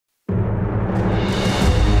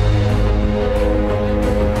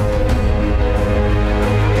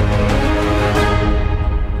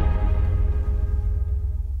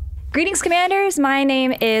Commanders. My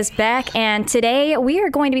name is Beck, and today we are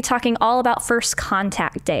going to be talking all about First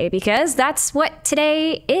Contact Day because that's what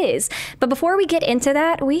today is. But before we get into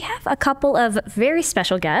that, we have a couple of very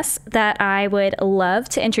special guests that I would love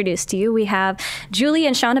to introduce to you. We have Julie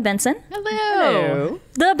and Shawna Benson. Hello.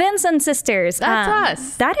 The Benson sisters. That's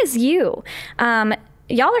us. That is you.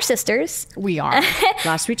 Y'all are sisters. We are.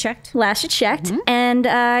 Last we checked. Last you checked. And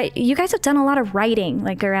you guys have done a lot of writing,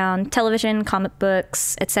 like around television, comic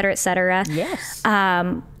books, et cetera, et cetera. Yes.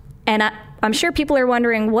 And I'm sure people are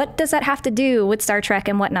wondering, what does that have to do with Star Trek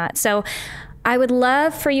and whatnot? So I would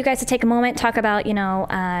love for you guys to take a moment, talk about,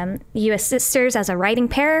 you as sisters as a writing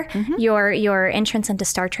pair, your entrance into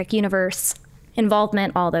Star Trek universe,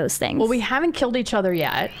 involvement, all those things. Well, we haven't killed each other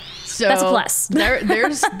yet. So that's a plus.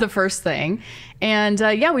 There's the first thing. And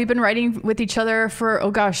yeah, we've been writing with each other for,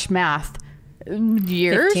 math.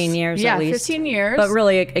 Years? 15 years yeah, at least. 15 years. But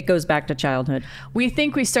really, it goes back to childhood. We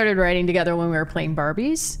think we started writing together when we were playing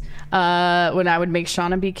Barbies. When I would make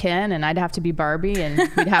Shawna be Ken and I'd have to be Barbie, and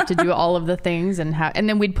we'd have to do all of the things, and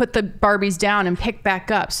then we'd put the Barbies down and pick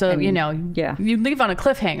back up. So, you leave on a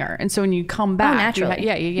cliffhanger. And so when you come back, naturally.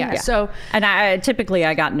 Yeah. So, and I typically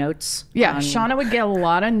got notes. Yeah, Shawna would get a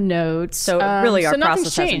lot of notes. So really our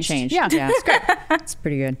process hasn't changed. Yeah, it's great. It's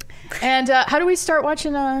pretty good. And how do we start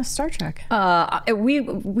watching Star Trek?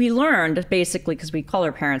 We learned basically because we call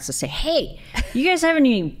our parents to say, "Hey, you guys have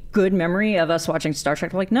any good memory of us watching Star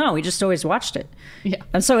Trek?" We're like, "No, we just always watched it." Yeah.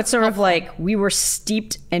 And so it's sort of like we were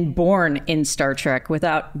steeped and born in Star Trek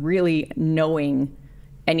without really knowing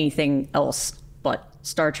anything else but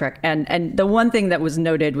Star Trek. And the one thing that was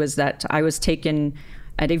noted was that I was taken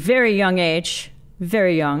at a very young age,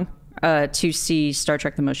 to see Star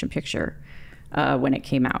Trek: The Motion Picture when it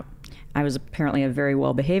came out. I was apparently a very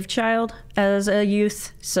well-behaved child as a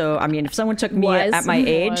youth. So, I mean, if someone took me at my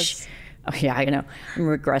age... Oh, yeah, I know. I'm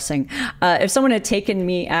regressing. If someone had taken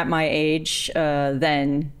me at my age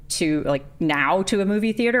then to, now to a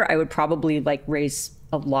movie theater, I would probably, raise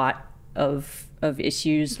a lot of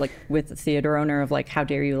issues, with the theater owner of, how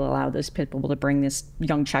dare you allow this people to bring this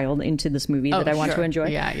young child into this movie that I want to enjoy.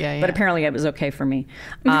 Yeah. But apparently it was okay for me.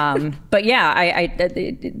 But yeah,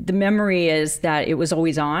 the memory is that it was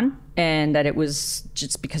always on, and that it was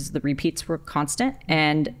just because the repeats were constant.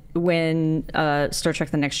 And when Star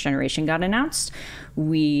Trek: The Next Generation got announced,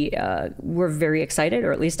 we were very excited,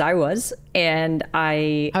 or at least I was. And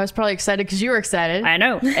I was probably excited because you were excited. I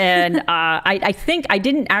know. And I think I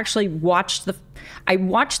didn't actually watch I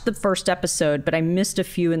watched the first episode, but I missed a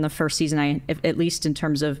few in the first season, at least in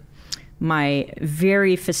terms of my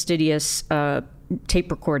very fastidious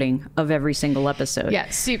tape recording of every single episode. Yeah,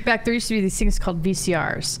 see, back there used to be these things called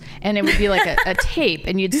VCRs, and it would be like a tape,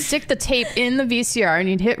 and you'd stick the tape in the VCR, and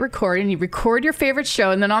you'd hit record, and you'd record your favorite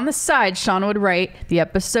show, and then on the side, Shawna would write the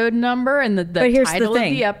episode number and the title of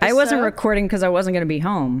the episode. I wasn't recording because I wasn't going to be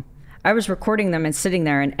home. I was recording them and sitting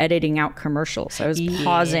there and editing out commercials. I was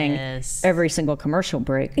pausing every single commercial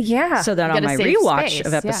break. Yeah. So that on my rewatch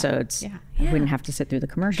of episodes, I wouldn't have to sit through the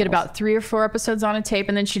commercials. Get about 3 or 4 episodes on a tape,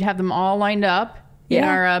 and then she'd have them all lined up in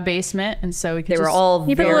our basement, and so we could were all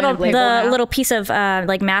you put a little piece of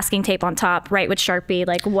masking tape on top, right, with Sharpie,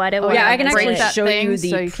 what it was. Yeah, I can actually show you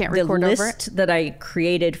so you can't record the over list that I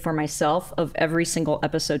created for myself of every single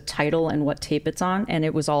episode title and what tape it's on, and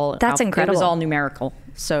it was all incredible. It was all numerical.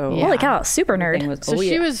 So holy cow, super nerd.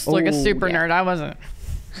 She was like a super nerd. I wasn't.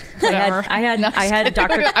 I had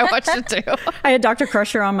Dr. I watched it too. I had Dr.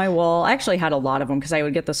 Crusher on my wall. I actually had a lot of them because I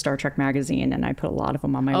would get the Star Trek magazine and I put a lot of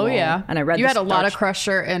them on my wall. Oh yeah, and I read. You had a lot of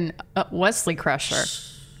Crusher and Wesley Crusher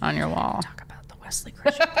on your wall. Talk about the Wesley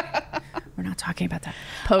Crusher. We're not talking about that.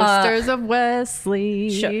 Posters of Wesley.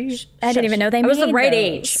 I didn't even know they made I was the right those.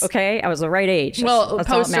 age. Okay, I was the right age. Well, a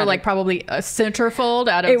poster probably a centerfold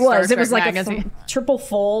out of Star Trek It was like magazine. a triple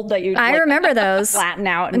fold that you. I remember those. Flatten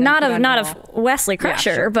out. And not of Wesley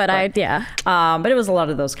Crusher, but but it was a lot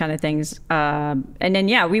of those kind of things. And then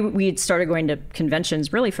we started going to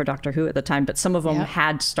conventions really for Doctor Who at the time, but some of them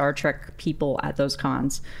had Star Trek people at those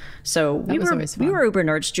cons. So we were uber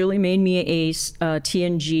nerds. Julie made me a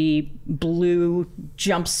TNG blue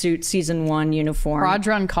jumpsuit season 1 uniform.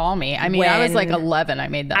 Rodrun call me. I mean, I was like 11. I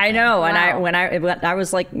made that. I know, wow. and I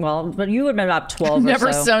was like, well, but you would have been about 12. Never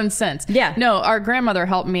or so. sewn since. Yeah. No, our grandmother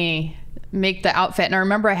helped me make the outfit. And I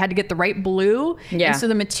remember I had to get the right blue. Yeah. And so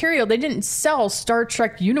the material, they didn't sell Star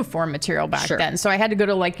Trek uniform material back then. So I had to go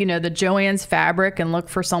to like, you know, the Joann's fabric and look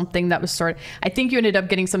for something that was sort of, I think you ended up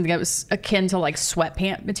getting something that was akin to like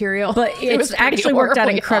sweatpant material. But it's actually worked out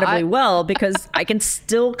incredibly well because I can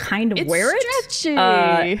still kind of wear it.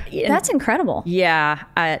 Stretchy. That's incredible. Yeah.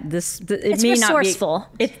 It's may resourceful.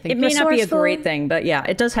 not be, it may not be a great thing, but yeah,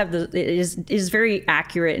 it does have it is very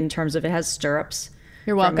accurate in terms of it has stirrups.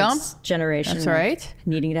 You're welcome. Generation. That's right.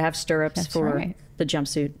 Needing to have stirrups for the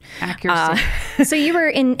jumpsuit. Accuracy. So you were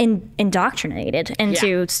indoctrinated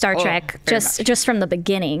into Star Trek just from the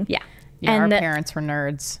beginning. Yeah. Yeah, and our parents were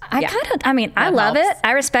nerds. I love it.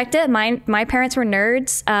 I respect it. My parents were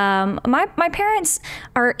nerds. My parents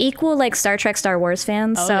are equal like Star Trek, Star Wars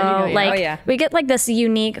fans. We get like this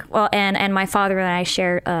unique. Well, and my father and I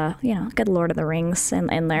share, good Lord of the Rings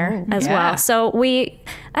in there as well. So we,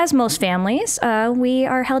 as most families, we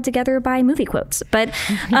are held together by movie quotes. But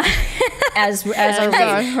as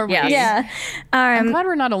our yeah. I'm glad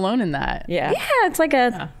we're not alone in that. Yeah, it's like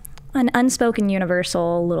an unspoken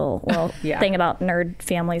universal little thing about nerd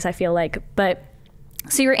families, I feel like. But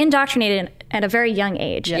so you were indoctrinated at a very young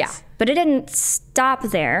age. Yes. Yeah. But it didn't stop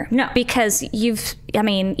there. No. Because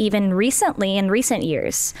even recently, in recent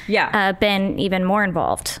years, been even more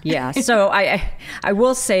involved. Yeah. So I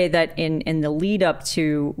will say that in the lead up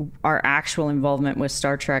to our actual involvement with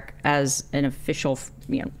Star Trek as an official,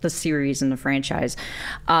 the series and the franchise,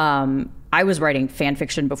 I was writing fan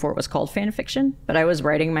fiction before it was called fan fiction, but I was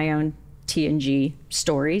writing my own TNG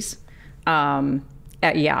stories. And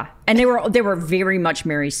they were very much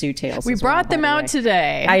Mary Sue tales. We brought them out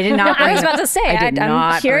today. I did not. I was about to say.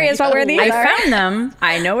 I'm curious about where these are. I found them.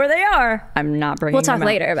 I know where they are. I'm not bringing. We'll talk them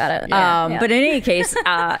later about it. But in any case,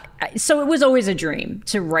 so it was always a dream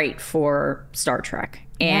to write for Star Trek,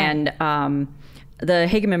 and the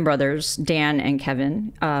Hageman brothers, Dan and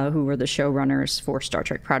Kevin, who were the showrunners for Star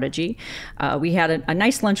Trek Prodigy, we had a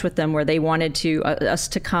nice lunch with them where they wanted us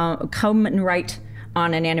to come and write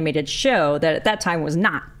on an animated show that at that time was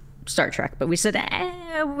not Star Trek. But we said,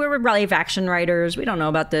 we're live action writers. We don't know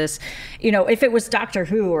about this. If it was Doctor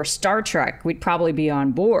Who or Star Trek, we'd probably be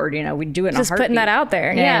on board. We'd do it in a heartbeat. Just putting that out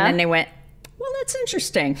there. And then they went, well, that's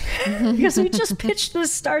interesting because we just pitched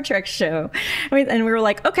this Star Trek show. And we were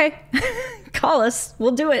like, okay, call us.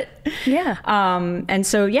 We'll do it. Yeah. And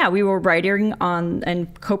so, we were writing on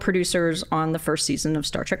and co-producers on the first season of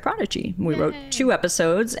Star Trek Prodigy. We wrote 2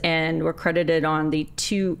 episodes and were credited on the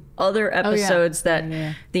 2 other episodes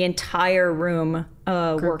that the entire room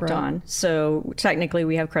worked on. So technically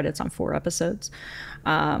we have credits on 4 episodes.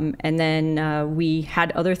 And then we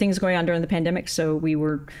had other things going on during the pandemic, so we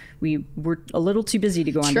were a little too busy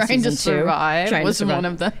to go on to season 2. Trying to survive. One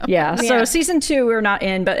of them. Yeah. So season 2 we're not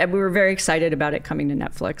in, but we were very excited about it coming to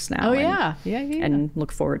Netflix now. And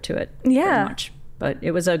look forward to it. Very much. But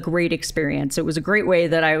it was a great experience. It was a great way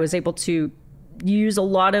that I was able to use a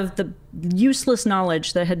lot of the useless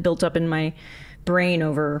knowledge that had built up in my brain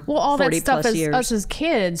over all 40 that stuff plus years. Us as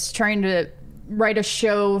kids trying to write a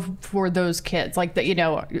show for those kids, like that,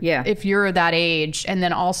 if you're that age, and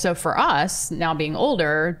then also for us now being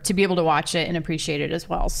older to be able to watch it and appreciate it as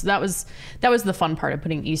well. So that was the fun part of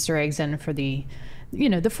putting Easter eggs in for the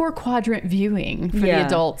the 4-quadrant viewing for the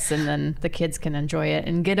adults, and then the kids can enjoy it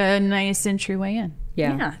and get a nice entryway in.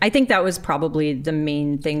 Yeah. I think that was probably the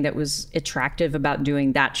main thing that was attractive about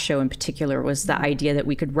doing that show in particular, was the idea that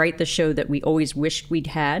we could write the show that we always wished we'd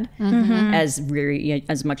had as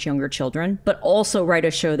much younger children, but also write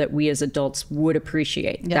a show that we as adults would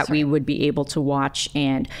appreciate, we would be able to watch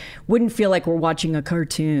and wouldn't feel like we're watching a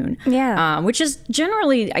cartoon. Yeah. Which is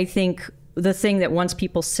generally, I think, the thing that once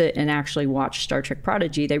people sit and actually watch Star Trek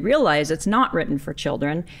Prodigy, they realize it's not written for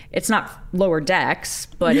children. It's not Lower Decks,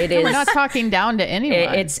 but it is. We're not talking down to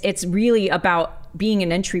anyone. It's really about being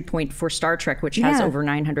an entry point for Star Trek, which has over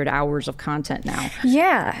 900 hours of content now.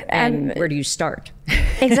 Yeah. And where do you start?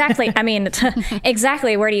 Exactly.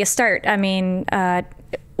 Exactly. Where do you start?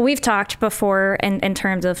 We've talked before in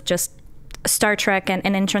terms of just Star Trek and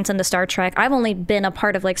entrance into Star Trek. I've only been a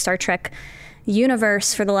part of Star Trek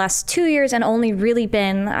universe for the last 2 years, and only really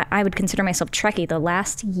been, I would consider myself Trekkie the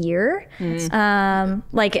last year.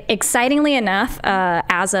 Excitingly enough,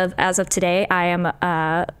 as of today, I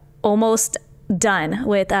am almost done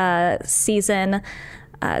with season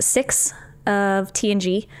 6 of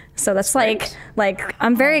TNG. So that's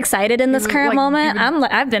I'm very excited in this current moment.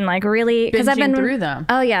 I've been really, because I've been through them.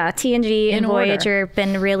 Oh yeah, TNG and Voyager,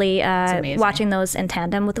 been really watching those in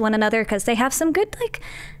tandem with one another, because they have some good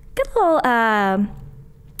little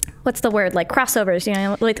what's the word, like crossovers, you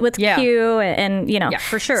know, with Yeah. Q and you know. Yeah,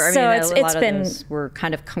 for sure. I So mean, it's a lot been of those were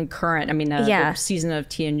kind of concurrent. I mean, Yeah. the season of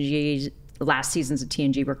TNG, last seasons of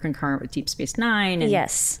TNG were concurrent with Deep Space Nine, and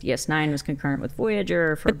Yes. DS9 was concurrent with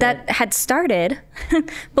Voyager. For a bit. that had started,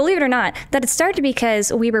 believe it or not, that had started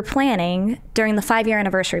because we were planning during the 5-year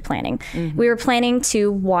anniversary planning. We were planning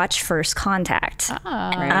to watch First Contact.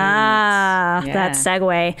 Yeah. That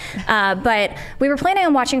segue. But we were planning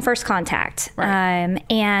on watching First Contact.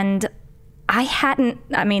 And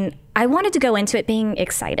I wanted to go into it being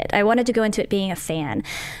excited. I wanted to go into it being a fan.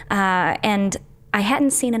 And I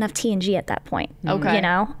hadn't seen enough TNG at that point. Okay. You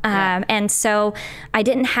know? And so I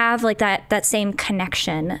didn't have like that same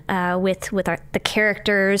connection with the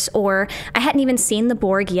characters, or I hadn't even seen the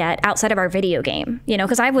Borg yet outside of our video game, you know,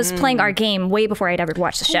 because I was playing our game way before I'd ever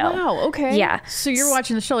watched the show. Wow. Okay. Yeah. So you're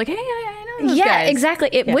watching the show like, hey, I know those Yeah, guys. exactly.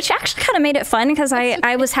 Which actually kind of made it fun because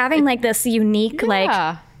I was having like this unique, Yeah.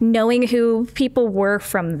 like knowing who people were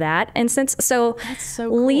from that instance. So, so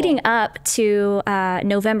cool. leading up to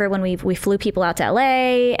November when we flew people out to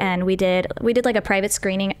LA and we did like a private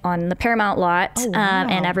screening on the Paramount lot,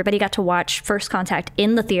 and everybody got to watch First Contact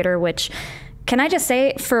in the theater, which, can I just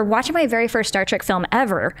say, for watching my very first Star Trek film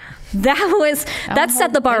ever, that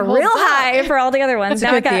set the bar real high for all the other ones.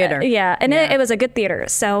 It's a good theater. Yeah, and it was a good theater.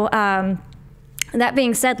 So that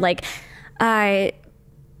being said, like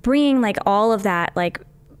bringing like all of that like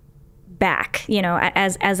back, you know,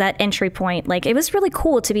 as that entry point, like it was really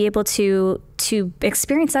cool to be able to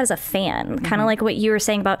experience that as a fan, kind of like what you were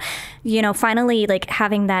saying about, you know, finally like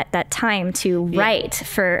having that time to write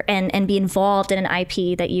for and be involved in an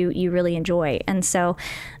IP that you really enjoy. And so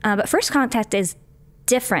but First Contact is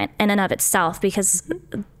different in and of itself because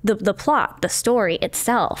the plot, the story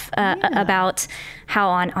itself about how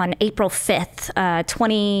on April 5th,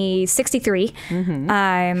 2063,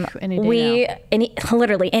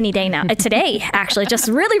 literally any day now, today actually, just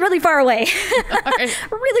really far away,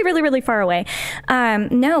 really far away.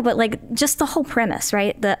 No, but like just the whole premise,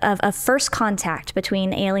 right? Of first contact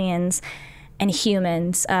between aliens and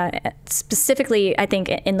humans, specifically, I think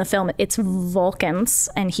in the film, it's Vulcans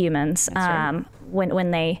and humans.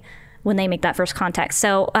 When they make that first contact.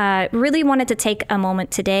 So really wanted to take a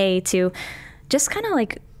moment today to just kind of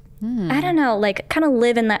like, I don't know, like kind of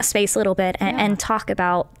live in that space a little bit and talk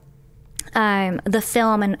about the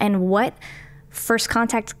film and what First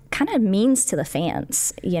Contact kind of means to the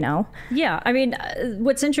fans, you know? Yeah, I mean,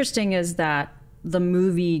 what's interesting is that the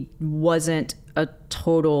movie wasn't a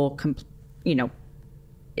total, you know,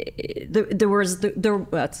 let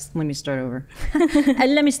me start over.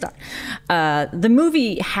 Let me start. The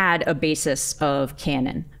movie had a basis of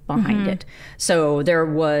canon behind it. So there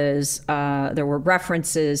were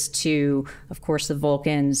references to, of course, the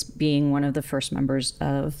Vulcans being one of the first members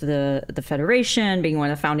of the Federation, being one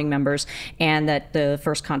of the founding members, and that the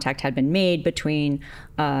first contact had been made between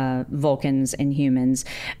Vulcans and humans.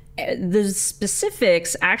 The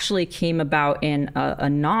specifics actually came about in a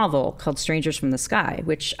novel called Strangers from the Sky,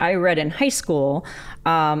 which I read in high school,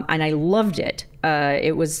 and I loved it.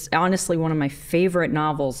 It was honestly one of my favorite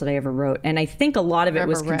novels that I ever wrote, and I think a lot of it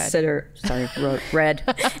was considered. Read.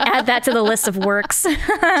 Add that to the list of works. Try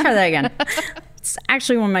that again. It's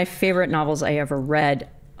actually one of my favorite novels I ever read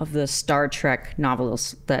of the Star Trek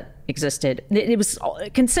novels that existed. It was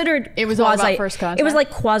considered. It was all about First Contact. It was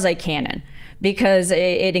like quasi canon, because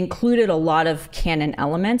it included a lot of canon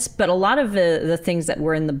elements, but a lot of the things that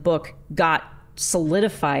were in the book got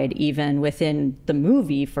solidified even within the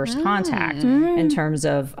movie First Contact, in terms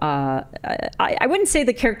of I wouldn't say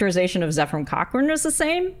the characterization of Zefram Cochrane was the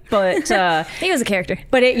same, but he was a character.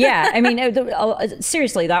 But I mean,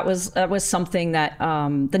 seriously, that was something that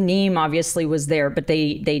the name obviously was there, but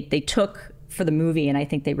they took for the movie, and I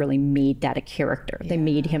think they really made that a character. They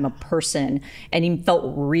made him a person, and he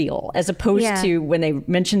felt real, as opposed to when they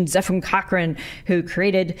mentioned Zefram Cochrane, who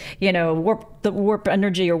created, you know, the warp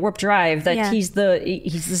energy or warp drive, that he's the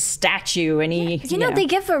statue, and he you know, they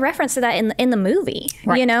give a reference to that in the movie.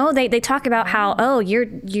 Right. You know, they talk about how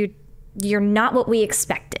you're not what we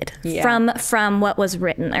expected from what was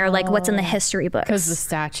written, or like what's in the history books. Because the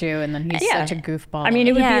statue, and then he's such a goofball. I mean,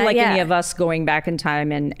 it would be like any of us going back in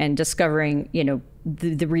time and discovering, you know,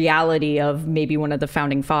 the reality of maybe one of the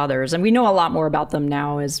founding fathers. And we know a lot more about them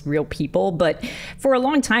now as real people, but for a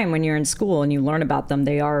long time when you're in school and you learn about them,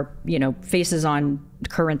 they are, you know, faces on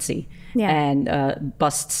currency. and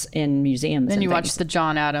busts in museums. Then and you things. watch the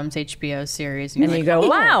John Adams HBO series, And you go,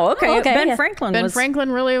 wow, okay, Ben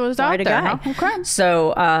Franklin really was out quite a there. guy. Huh? Okay.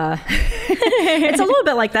 So it's a little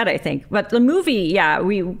bit like that, I think. But the movie,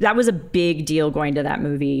 that was a big deal going to that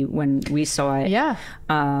movie when we saw it. Yeah.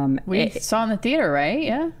 We saw it in the theater, right?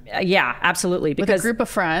 Yeah. Yeah, absolutely. With a group of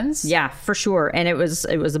friends. Yeah, for sure. And it was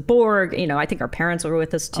a Borg. You know, I think our parents were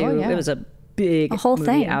with us too. Oh, yeah. It was a big whole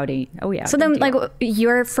movie thing. outing. Oh yeah. So then, like,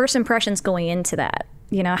 your first impressions going into that,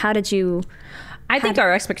 you know, how did you? I think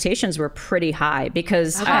our expectations were pretty high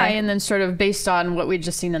because high, and then sort of based on what we'd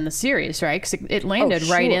just seen in the series, right? Because it landed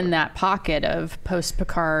right in that pocket of post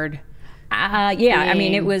Picard. Yeah, I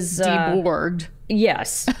mean, it was deborged.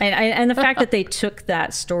 Yes, and the fact that they took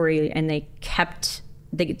that story and they kept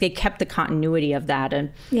the continuity of that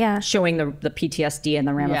and showing the PTSD and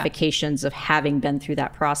the ramifications of having been through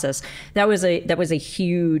that process. That was a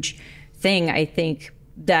huge thing. I think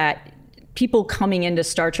that people coming into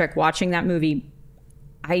Star Trek watching that movie,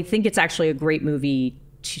 I think it's actually a great movie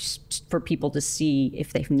for people to see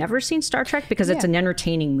if they've never seen Star Trek, because it's an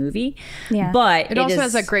entertaining movie. Yeah, but it also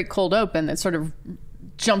has that great cold open that sort of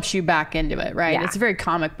jumps you back into it, right? Yeah. It's a very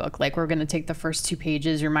comic book. Like, we're going to take the first 2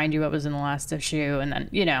 pages, remind you what was in the last issue, and then,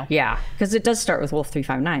 you know. Yeah, because it does start with Wolf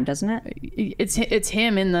 359, doesn't it? It's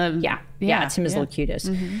him in the... Yeah, it's him as Locutus.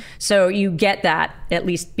 Mm-hmm. So you get that, at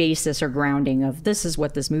least, basis or grounding of this is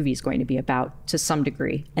what this movie is going to be about to some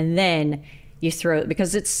degree. And then you throw...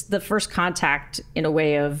 Because it's the first contact, in a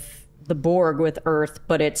way, of the Borg with Earth,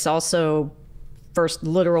 but it's also...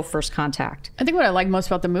 literal first contact. I think what I like most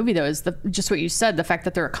about the movie, though, is just what you said, the fact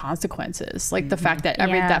that there are consequences, like the fact that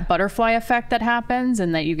that butterfly effect that happens,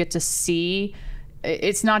 and that you get to see.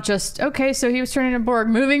 It's not just, okay, so he was turning a Borg,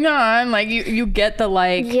 moving on. Like, you get the,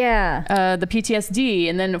 like, the PTSD,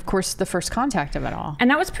 and then, of course, the first contact of it all.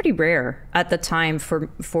 And that was pretty rare at the time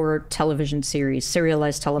for television series,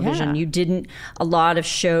 serialized television. You didn't, a lot of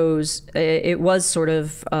shows, it was sort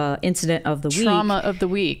of incident of the week. Trauma of the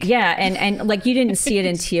week. Yeah, and like, you didn't see it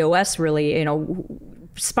in TOS, really, you know.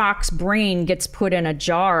 Spock's brain gets put in a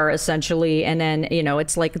jar, essentially, and then, you know,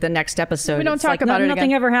 it's like the next episode. We don't talk about it again.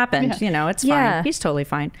 Nothing ever happened. You know, it's fine. He's totally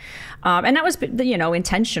fine. And that was, you know,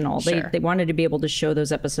 intentional. Sure. They wanted to be able to show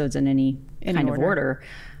those episodes in any kind of order.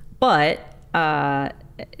 But I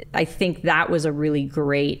think that was a really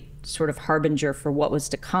great sort of harbinger for what was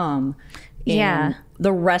to come.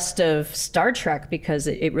 The rest of Star Trek, because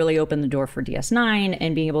it really opened the door for DS9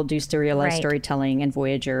 and being able to do serialized storytelling and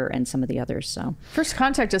Voyager and some of the others. So First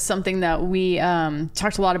Contact is something that we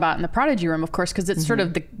talked a lot about in the Prodigy room, of course, because it's sort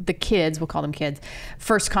of the kids, we'll call them kids,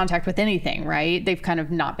 first contact with anything, right? They've kind of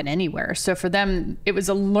not been anywhere. So for them, it was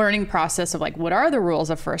a learning process of, like, what are the rules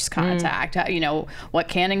of first contact? You know, what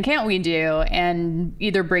can and can't we do? And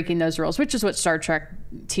either breaking those rules, which is what Star Trek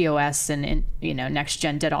TOS and you know, Next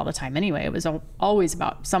Gen did all the time anyway. It was always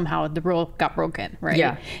about somehow the rule got broken, right?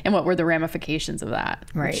 Yeah. And what were the ramifications of that?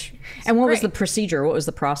 Right. And what was the procedure? What was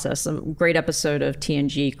the process? A great episode of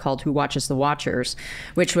TNG called Who Watches the Watchers,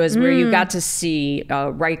 which was where you got to see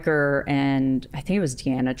Riker and I think it was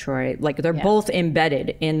Deanna Troi. Like, they're both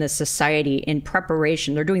embedded in the society in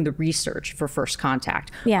preparation. They're doing the research for first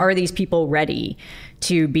contact. Are these people ready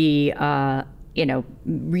to be you know,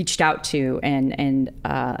 reached out to and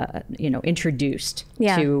you know, introduced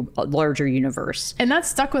to a larger universe. And that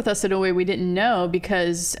stuck with us in a way we didn't know,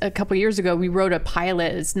 because a couple years ago we wrote a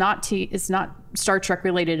pilot. It's not Star Trek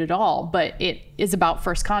related at all, but it is about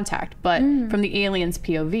first contact, but from the aliens'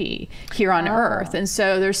 POV here on Earth. And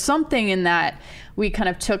so there's something in that we kind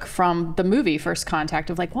of took from the movie First Contact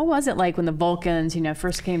of, like, what was it like when the Vulcans, you know,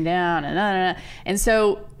 first came down, and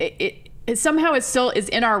so it somehow it still is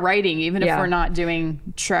in our writing, even if we're not doing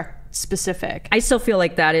Trek specific. I still feel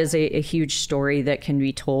like that is a huge story that can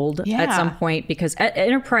be told at some point, because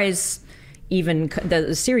Enterprise, even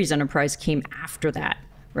the series Enterprise, came after that.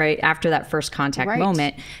 Right after that first contact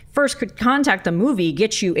moment. First Contact, the movie,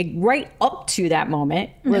 gets you right up to that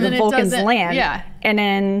moment where the Vulcans land, and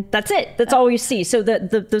then that's it. That's all you see. So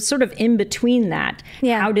the sort of in between that,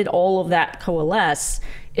 how did all of that coalesce,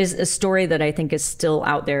 is a story that I think is still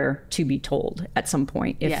out there to be told at some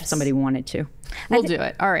point if somebody wanted to. We'll do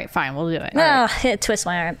it. All right, fine, we'll do it. Twist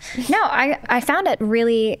my arm. No, I found it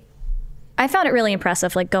really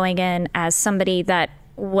impressive, like, going in as somebody that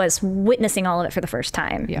was witnessing all of it for the first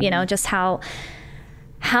time. You know, just how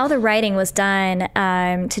the writing was done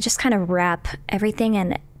to just kind of wrap everything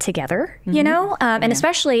in together, you know? And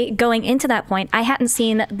especially going into that point, I hadn't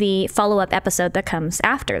seen the follow-up episode that comes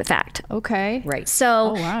after the fact. Okay. Right.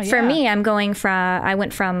 So for me, I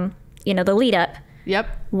went from, you know, the lead up,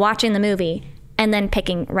 watching the movie, and then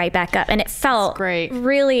picking right back up. And it felt great.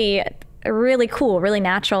 really cool, really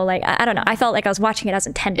natural. Like, I don't know. I felt like I was watching it as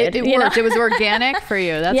intended. It worked. It was organic for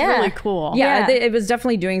you. That's really cool. Yeah, it was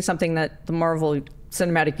definitely doing something that the Marvel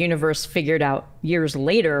Cinematic Universe figured out years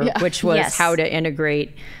later, which was how to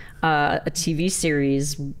integrate a TV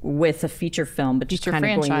series with a feature film, but just kind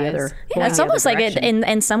of going the other. Yeah, it's almost like it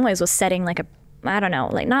in some ways was setting like a, I don't know,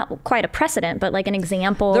 like not quite a precedent, but like an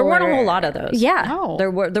example. There weren't a whole lot of those. Yeah. No. There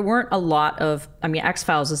weren't a lot of, I mean,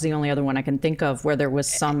 X-Files is the only other one I can think of where there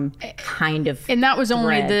was some kind of And that was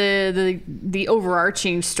only thread. the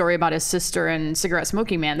overarching story about his sister and cigarette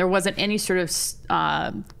smoking man. There wasn't any sort of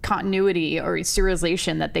continuity or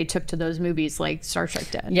serialization that they took to those movies like Star Trek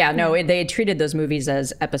did. Yeah, no, they had treated those movies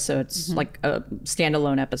as episodes, like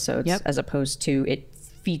standalone episodes, as opposed to it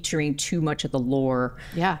featuring too much of the lore.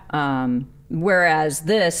 Yeah. Whereas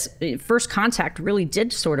this First Contact really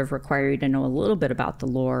did sort of require you to know a little bit about the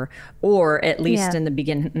lore, or at least in the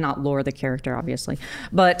beginning, not lore the character, obviously,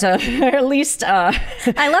 but at least. I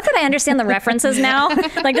love that I understand the references now.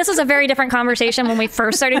 Like, this was a very different conversation when we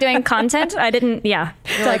first started doing content. I didn't,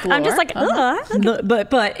 like I'm just like,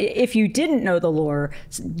 But if you didn't know the lore,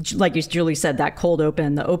 like Julie said, that cold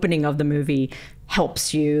open, the opening of the movie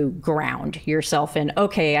helps you ground yourself in,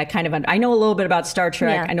 okay, I know a little bit about Star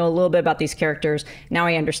Trek. I know a little bit about these characters. Now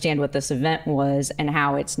I understand what this event was and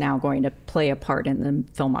how it's now going to play a part in the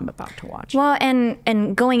film I'm about to watch. Well,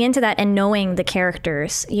 and going into that and knowing the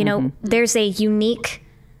characters, you know, there's a unique,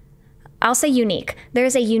 I'll say unique.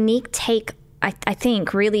 There's a unique take, I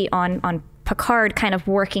think, really on Picard kind of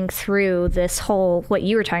working through this whole, what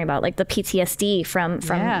you were talking about, like the PTSD from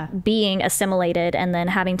being assimilated and then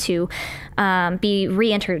having to be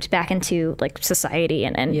re-entered back into like society.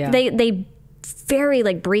 And they very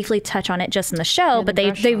like briefly touch on it just in the show, but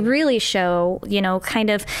they really show, you know, kind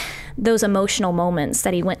of those emotional moments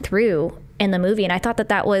that he went through in the movie. And I thought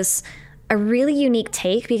that was a really unique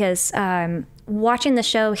take because watching the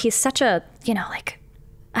show, he's such a, you know, like,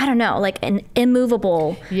 I don't know, like an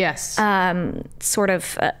immovable, sort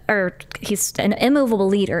of, or he's an immovable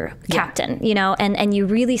leader, captain, you know, and you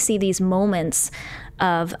really see these moments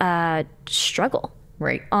of struggle,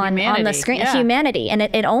 on the screen, humanity, and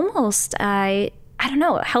it almost, I don't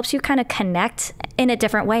know, it helps you kind of connect in a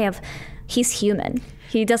different way of he's human.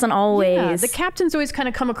 He doesn't always. Yeah, the captains always kind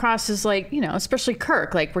of come across as like, you know, especially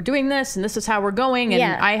Kirk, like we're doing this and this is how we're going, and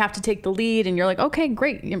I have to take the lead, and you're like, okay,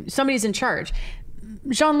 great, somebody's in charge.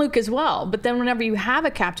 Jean-Luc as well. But then whenever you have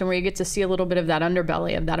a captain where you get to see a little bit of that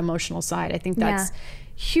underbelly, of that emotional side, I think that's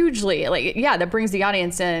hugely, like, that brings the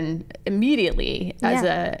audience in immediately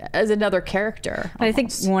as another character. Almost. I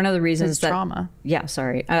think one of the reasons that trauma.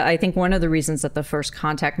 I think one of the reasons that the First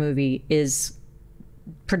Contact movie is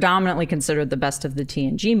predominantly considered the best of the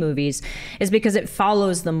TNG movies is because it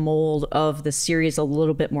follows the mold of the series a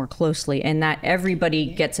little bit more closely, and that everybody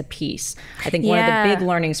gets a piece. I think one of the big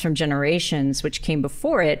learnings from Generations, which came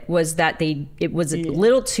before it, was that it was a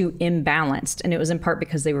little too imbalanced, and it was in part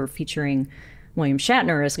because they were featuring William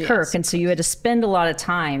Shatner as Kirk, and so you had to spend a lot of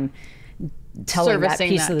time telling that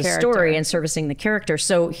piece of the story and servicing the character.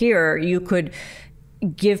 So here you could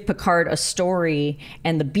give Picard a story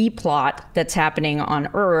and the B plot that's happening on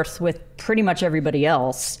Earth with pretty much everybody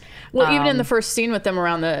else. Well, even in the first scene with them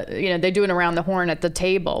around they do it around the horn at the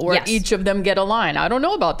table where each of them get a line. I don't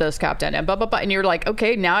know about this, Captain, and blah, blah, blah. And you're like,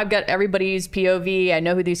 okay, now I've got everybody's POV. I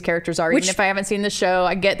know who these characters are. Even if I haven't seen the show,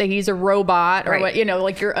 I get that he's a robot or what, you know,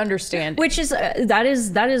 like you're understanding. Which is, that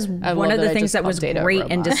is one of the things that was great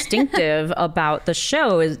and distinctive about the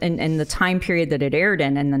show is in the time period that it aired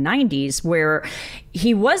in the 90s, where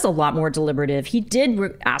he was a lot more deliberative. He did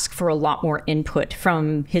ask for a lot more input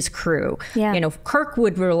from his crew. Yeah. You know, Kirk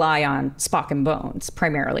would rely on Spock and Bones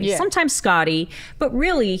primarily. Yeah. Sometimes Scotty, but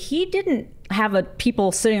really he didn't have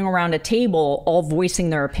people sitting around a table all voicing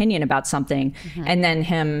their opinion about something and then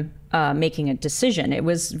him making a decision. It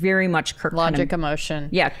was very much Kirk. Logic, emotion.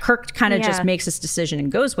 Yeah, Kirk kind of just makes his decision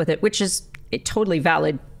and goes with it, which is totally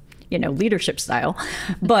valid, you know, leadership style.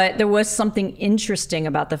 But there was something interesting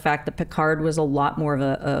about the fact that Picard was a lot more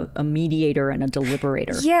of a mediator and a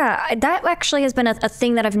deliberator. Yeah, that actually has been a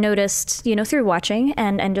thing that I've noticed, you know, through watching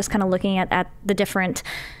and just kind of looking at the different,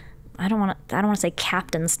 I don't want to say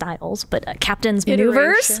captain styles, but captain's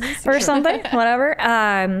maneuvers or something, whatever.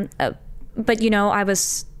 But, you know, I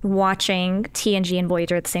was watching TNG and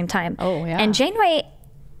Voyager at the same time. Oh, yeah. And Janeway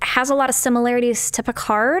has a lot of similarities to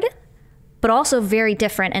Picard, but also very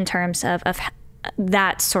different in terms of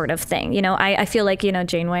that sort of thing. You know, I feel like, you know,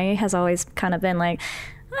 Janeway has always kind of been like,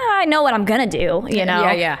 I know what I'm going to do, you know?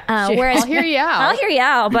 Yeah. Whereas I'll hear you out. I'll hear you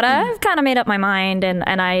out, but I've kind of made up my mind and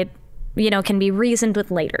I can be reasoned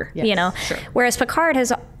with later, sure. Whereas Picard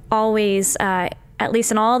has always, at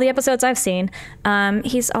least in all the episodes I've seen,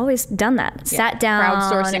 he's always done that. Sat down.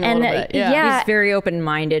 Crowdsourcing a little bit. Yeah. He's very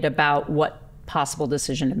open-minded about what possible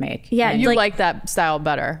decision to make. Yeah. You like that style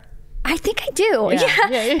better. I think I do. Yeah.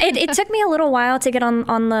 It took me a little while to get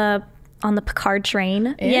on the Picard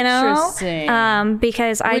train, Interesting.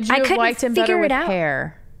 Because I have couldn't liked him better figure with it out.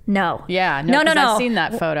 hair? No. Yeah. No. I've seen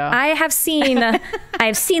that photo. I have seen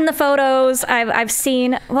the photos. I've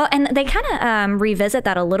seen, and they kind of revisit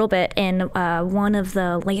that a little bit in one of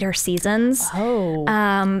the later seasons.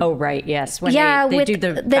 Oh, right. Yes. When they with do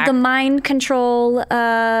the mind control.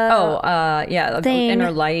 Thing.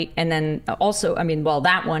 Inner light, and then also,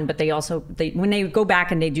 that one. But they when they go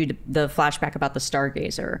back and they do the flashback about the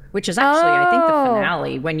Stargazer, which is actually I think the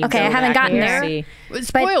finale. When you I haven't gotten there.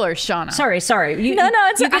 Spoilers, Shawna. Sorry. You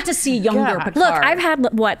get to see younger Picard. Look, I've had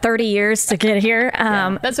 30 years to get here.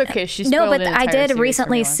 That's okay. She's I did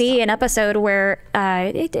recently see an episode where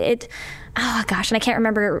oh gosh, and I can't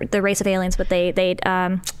remember the race of aliens, but they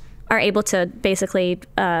are able to basically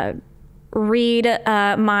read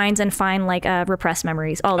minds and find repressed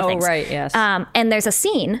memories, all the things. Oh, right, yes. And there's a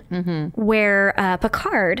scene where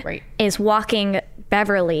Picard is walking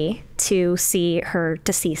Beverly to see her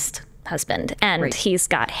deceased husband, and he's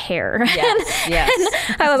got hair. Yes.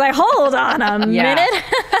 And I was like, hold on a minute.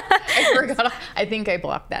 I forgot. I think I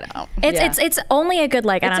blocked that out. It's only a good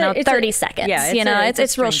 30 seconds. Yeah,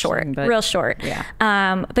 it's real short, real short.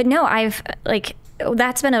 Yeah. But no, I've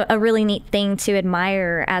that's been a really neat thing to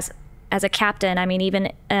admire as a captain.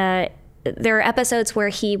 Even there are episodes where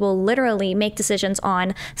he will literally make decisions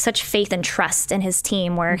on such faith and trust in his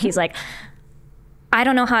team, where he's like, I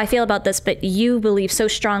don't know how I feel about this, but you believe so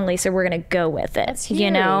strongly, so we're going to go with it. That's huge.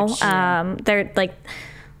 They're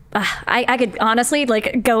I could honestly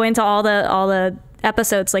go into all the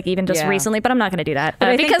episodes even just recently, but I'm not going to do that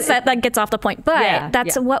because that gets off the point. But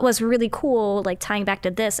that's what was really cool, tying back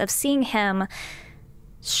to this, of seeing him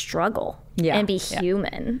struggle and be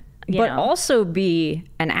human. But also be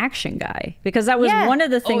an action guy, because that was one of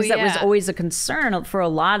the things that was always a concern for a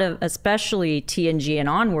lot of, especially TNG and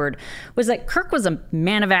onward, was that Kirk was a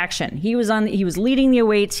man of action. He was leading the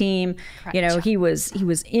away team. Correct. He was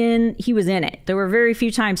in it. There were very few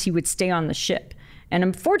times he would stay on the ship. And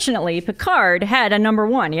unfortunately, Picard had a number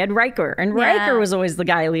one. He had Riker, and Riker was always the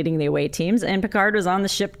guy leading the away teams, and Picard was on the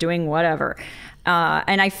ship doing whatever.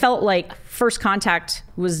 And I felt like First Contact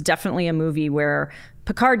was definitely a movie where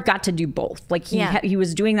Picard got to do both. He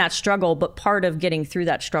was doing that struggle, but part of getting through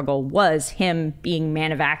that struggle was him being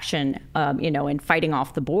man of action, and fighting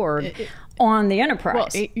off the Borg on the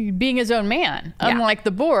Enterprise. Well, being his own man. Unlike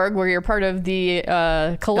the Borg, where you're part of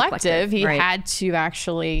the collective, he had to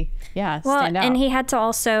actually, stand out. And he had to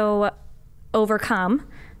also overcome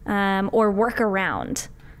or work around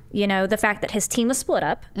the fact that his team was split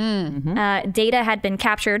up. Data had been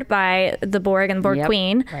captured by the Borg and Borg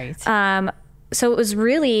Queen. Right. So it was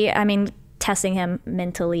really, testing him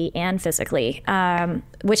mentally and physically,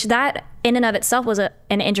 which that in and of itself was an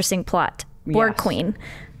interesting plot. Borg Queen.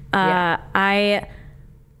 I'm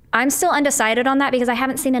still undecided on that because I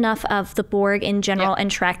haven't seen enough of the Borg in general in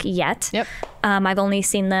Trek yet. I've only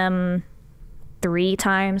seen them 3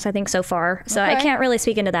 times, I think, so far. So I can't really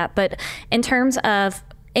speak into that. But in terms of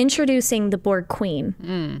introducing the Borg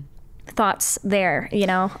Queen, thoughts there,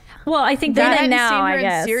 Well, I think that that hadn't now, seen her I in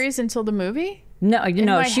guess. series until the movie?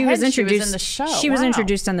 No, she was introduced in the show. She was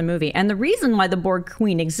introduced in the movie, and the reason why the Borg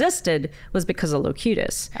Queen existed was because of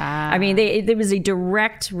Locutus. There was a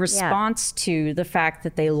direct response to the fact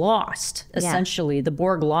that they lost. Essentially, the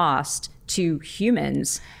Borg lost to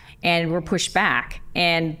humans and were pushed back,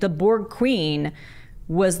 and the Borg Queen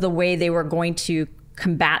was the way they were going to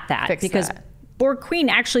combat that. Fix because that. Borg Queen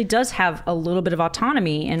actually does have a little bit of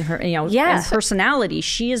autonomy in her, and personality.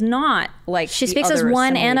 She is not like she speaks as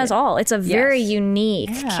one and as all. It's a very unique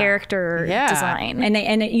character design.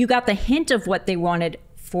 And you got the hint of what they wanted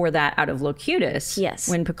for that out of Locutus. Yes.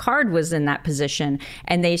 When Picard was in that position,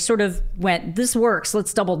 and they sort of went, "This works.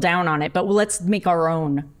 Let's double down on it, but let's make our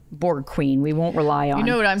own Borg Queen. We won't rely on." You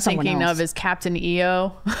know what I'm thinking else. of is Captain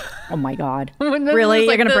EO. Oh my God! Really?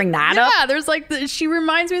 You're gonna bring that up? Yeah, there's she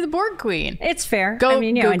reminds me of the Borg Queen. It's fair. Go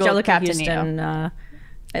Google Angelica Captain Houston. EO.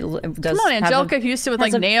 Come on, Angelica Houston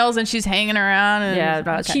with nails, and she's hanging around.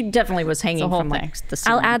 And, she definitely was hanging from the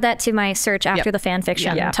scene. I'll add that to my search after the fan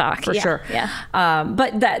fiction talk. For sure. Yeah.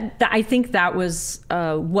 But that I think that was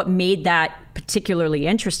what made that particularly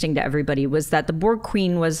interesting to everybody, was that the Borg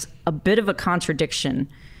Queen was a bit of a contradiction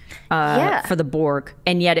for the Borg,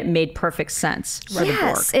 and yet it made perfect sense for the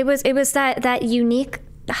Borg. It was that unique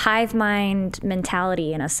hive mind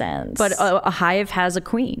mentality in a sense. But a hive has a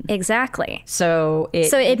queen. Exactly. So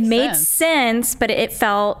it made sense, but it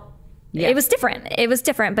felt, it was different. It was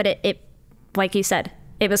different, but it, like you said,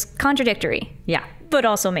 it was contradictory. Yeah. But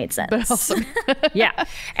also made sense. Yeah.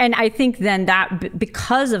 And I think then that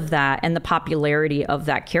because of that and the popularity of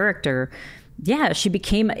that character, yeah, she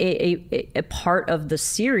became a part of the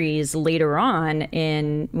series later on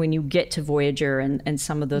when you get to Voyager and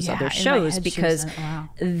some of those other shows, because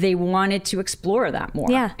they wanted to explore that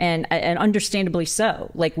more. Yeah. And understandably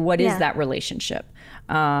so. Like, what is that relationship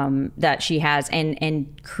that she has,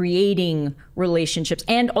 and creating relationships,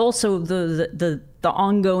 and also the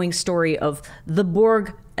ongoing story of the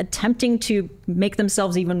Borg attempting to make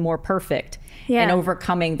themselves even more perfect. And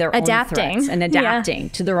overcoming their own threats and adapting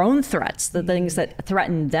to their own threats, the things that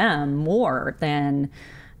threaten them more than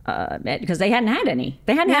because they hadn't had any.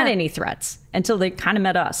 They hadn't had any threats until they kind of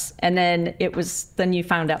met us, and then then you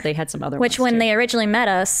found out they had some other Which, ones when too. they originally met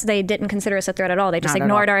us, they didn't consider us a threat at all. They just Not at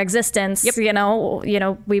ignored all. our existence. Yep. You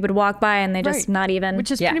know, we would walk by and they just not even.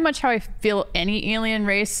 Which is pretty much how I feel any alien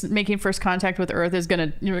race making first contact with Earth is gonna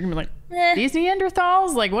be like, these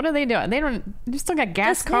Neanderthals, like, what are they doing? They still got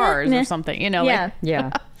gas cars or something, you know? Like,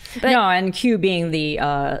 Yeah. No, and Q being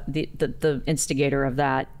the instigator of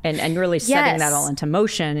that, and really setting that all into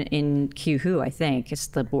motion in Q Who, I think it's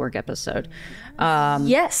the Borg episode.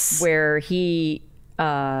 Where he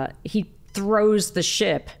throws the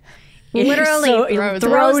ship. Literally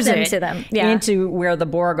throws it into them into where the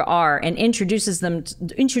Borg are, and introduces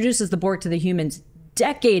the Borg to the humans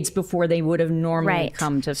decades before they would have normally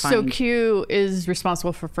come to find. So Q is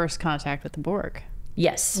responsible for first contact with the Borg.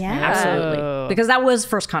 Yes, absolutely. Because that was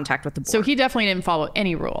first contact with the Borg. So he definitely didn't follow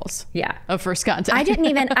any rules. Of first contact. I didn't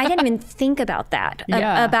even think about that.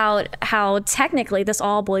 About how technically this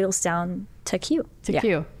all boils down to Q.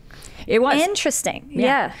 Q. It was interesting.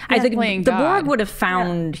 Yeah. I think playing the God. Borg would have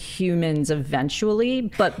found humans eventually,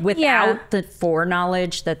 but without the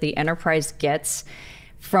foreknowledge that the Enterprise gets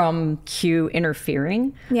from Q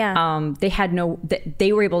interfering, they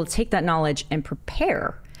were able to take that knowledge and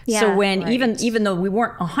prepare. So when even though we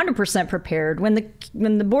weren't 100% prepared, when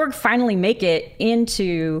the Borg finally make it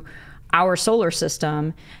into our solar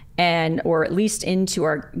system, or at least into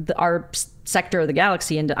our sector of the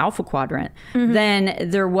galaxy, into Alpha Quadrant, then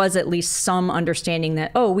there was at least some understanding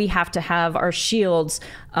that, we have to have our shields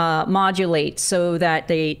modulate so that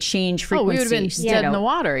they change frequencies. We would have been dead in the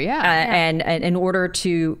water, and in order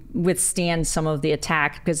to withstand some of the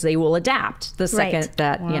attack, because they will adapt the second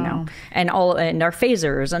that and our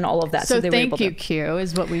phasers and all of that. So they were thank able you, to, Q,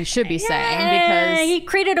 is what we should be saying, because he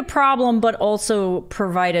created a problem, but also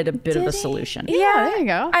provided a bit of a solution. Yeah, there you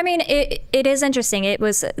go. I mean, it is interesting. It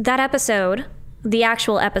was that episode, the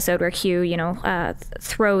actual episode where Q,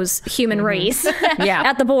 throws human race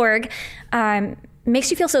at the Borg,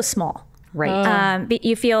 makes you feel so small. Right.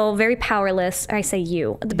 You feel very powerless. I say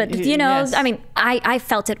you, but I mean, I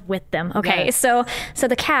felt it with them. Okay. Yes. So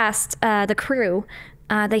the cast, the crew,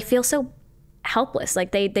 they feel so helpless.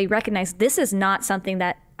 Like they recognize this is not something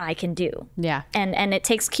that I can do. Yeah. And it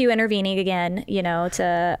takes Q intervening again,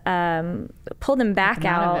 to pull them back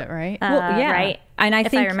out of it, right? Right. And I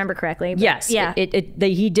if think I remember correctly. Yes. Yeah.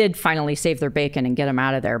 He did finally save their bacon and get them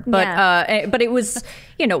out of there. But it was,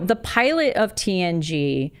 the pilot of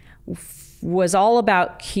TNG was all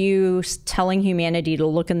about Q telling humanity to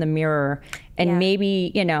look in the mirror and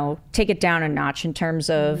maybe, take it down a notch in terms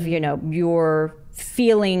of, your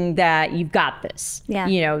feeling that you've got this. Yeah.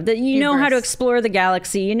 That you know how to explore the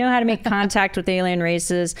galaxy, you know how to make contact with alien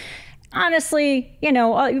races. Honestly,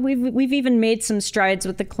 we've even made some strides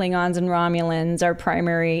with the Klingons and Romulans, our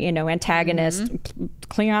primary, antagonist.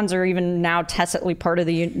 Klingons are even now tacitly part of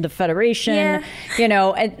the Federation. And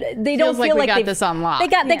they don't feel like we got this on lock.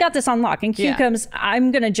 They got this on lock. And Q comes,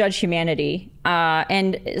 I'm going to judge humanity.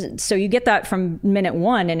 And so you get that from minute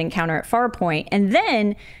one in Encounter at Farpoint. And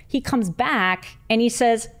then he comes back and he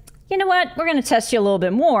says, you know what? We're going to test you a little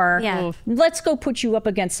bit more. Yeah. Let's go put you up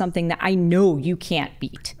against something that I know you can't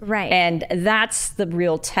beat. Right. And that's the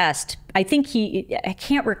real test. I think I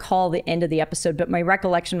can't recall the end of the episode, but my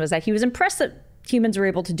recollection was that he was impressed that humans were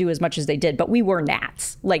able to do as much as they did, but we were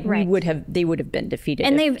gnats. Like they would have been defeated.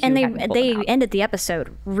 And they ended the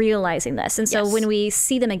episode realizing this. And so when we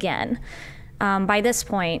see them again, by this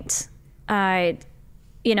point, that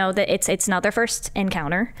it's not their first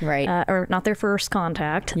encounter, right? Or not their first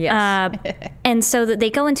contact. Yes. And so that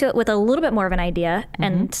they go into it with a little bit more of an idea,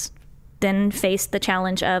 and then face the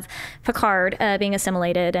challenge of Picard being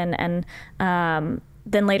assimilated, and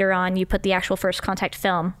then later on you put the actual first contact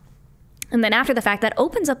film And then after the fact, that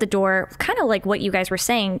opens up the door, kind of like what you guys were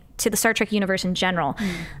saying, to the Star Trek universe in general.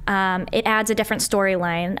 It adds a different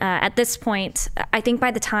storyline. At this point, I think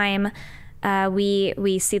by the time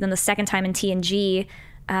we see them the second time in TNG,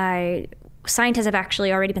 scientists have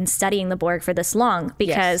actually already been studying the Borg for this long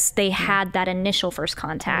because they had that initial first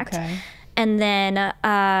contact. Okay. And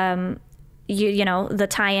then you know, the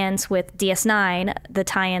tie-ins with DS9, the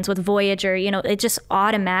tie-ins with Voyager, you know, it just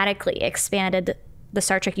automatically expanded the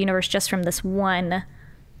Star Trek universe just from this one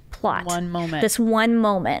plot. This one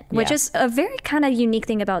moment, which is a very kind of unique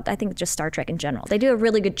thing about, I think, just Star Trek in general. They do a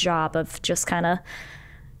really good job of just kind of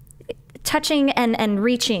touching and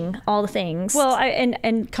reaching all the things. Well,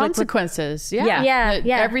 and consequences.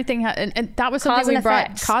 Everything. And that was something we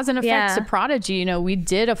brought, cause and effects to Prodigy. You know, we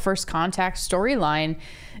did a first contact storyline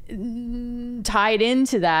tied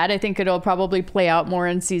into that. I think it'll probably play out more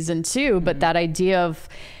in season 2, but that idea of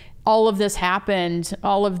all of this happened,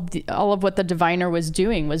 all of what the diviner was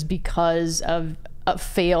doing was because of a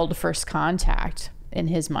failed first contact, in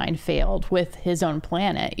his mind, failed with his own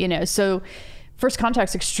planet, you know. So first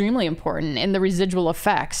contact's extremely important, and the residual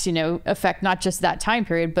effects, you know, affect not just that time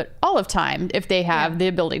period, but all of time if they have the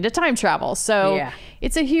ability to time travel. So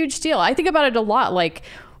it's a huge deal. I think about it a lot, like,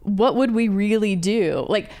 what would we really do?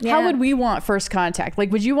 Like, how would we want first contact?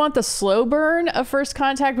 Like, would you want the slow burn of first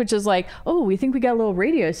contact, which is like, oh, we think we got a little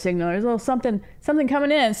radio signal, there's a little something coming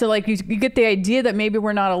in. So like you get the idea that maybe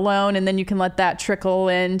we're not alone, and then you can let that trickle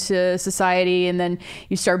into society, and then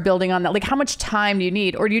you start building on that. Like, how much time do you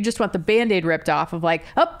need? Or do you just want the Band-Aid ripped off of like,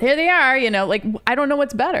 oh, here they are, you know? Like, I don't know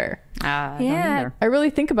what's better. I don't either. I really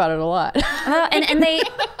think about it a lot. And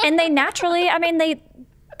they naturally, I mean, they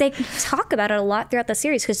talk about it a lot throughout the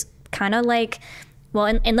series, because kind of like, well,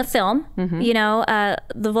 in the film, you know,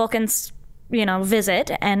 the Vulcans, you know, visit,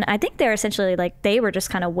 and I think they're essentially like, they were just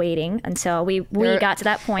kind of waiting until we got to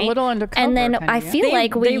that point. A little undercover. And then I feel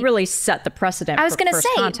like they really set the precedent. I was going to say,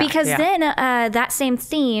 contact. because then that same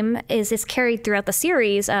theme is carried throughout the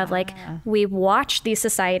series of like, we watch these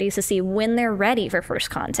societies to see when they're ready for first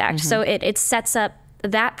contact. So it sets up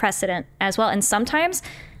that precedent as well. And sometimes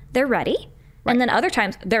they're ready. Right. And then other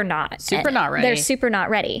times they're not. Not ready. They're super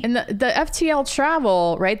not ready. And the FTL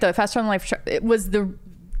travel, right? The faster than life, it was the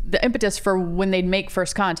impetus for when they'd make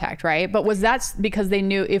first contact, right? But was that because they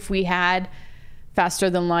knew if we had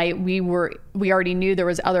faster than light, we already knew there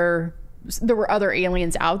were other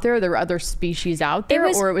aliens out there, there were other species out there,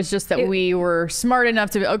 or it was just that we were smart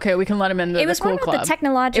enough to, okay, we can let them in the cool club. The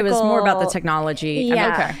technological. It was more about the technology.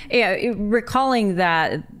 Yeah. Recalling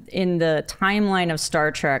that in the timeline of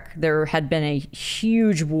Star Trek, there had been a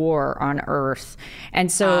huge war on Earth.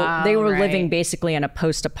 And so they were living basically in a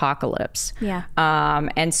post-apocalypse. Yeah.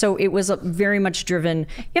 And so it was very much driven.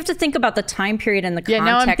 You have to think about the time period and the context.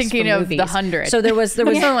 Yeah, now I'm thinking for of movies. The 100. So there was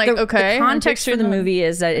like, okay, the context for the movie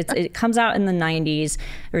is that it comes out in the 90s.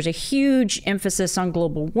 There's a huge emphasis on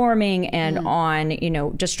global warming and on, you know,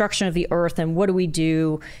 destruction of the Earth, and what do we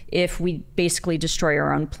do if we basically destroy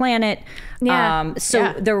our own planet.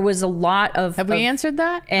 There was a lot of... Have we answered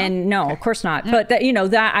that? And no, of course not. But that, you know,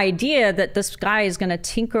 that idea that this guy is going to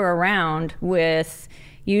tinker around with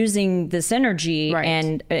using this energy,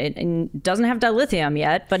 and doesn't have dilithium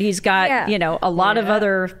yet, but he's got, you know, a lot of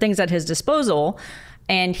other things at his disposal,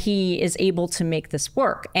 and he is able to make this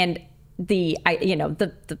work. And the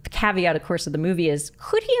caveat, of course, of the movie is,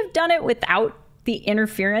 could he have done it without the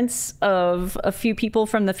interference of a few people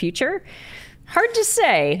from the future? Hard to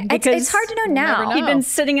say, because it's hard to know now. He'd been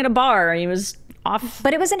sitting at a bar and he was off.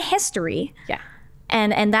 But it was in history. Yeah.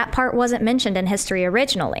 And that part wasn't mentioned in history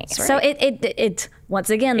originally. Right. So it once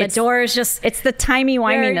again, the door is just... It's the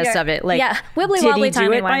timey-wiminess of it. Like, wibbly-wobbly, did he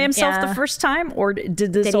do it by himself the first time? Or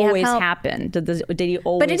did this always happen? Did he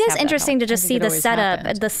always But it is have interesting to just see the setup,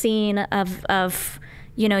 happened. the scene of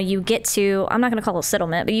you know, you get to... I'm not going to call it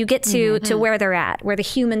settlement, but you get to where they're at, where the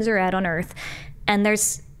humans are at on Earth. And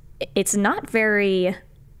it's not very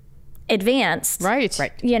advanced,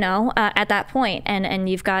 right? You know, at that point, and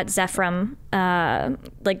you've got Zephram,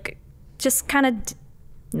 like, just kind of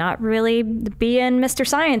not really being Mr.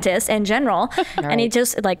 Scientist in general, and he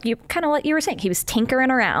just, like, you kind of what you were saying, he was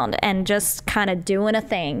tinkering around and just kind of doing a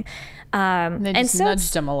thing, they just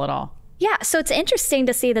nudged him a little. Yeah, so it's interesting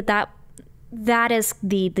to see that is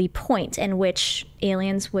the point in which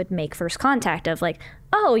aliens would make first contact of like,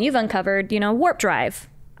 oh, you've uncovered, you know, warp drive.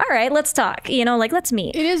 all right, let's talk. You know, like let's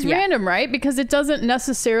meet. It is random, right? Because it doesn't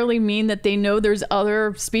necessarily mean that they know there's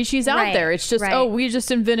other species out there. It's just, oh, we just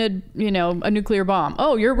invented, you know, a nuclear bomb.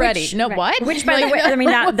 Oh, you're ready. What? Which, by the way, I mean,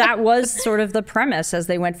 that was sort of the premise as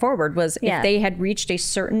they went forward, was if they had reached a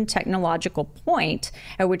certain technological point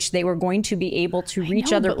at which they were going to be able to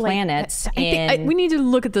reach other planets. We need to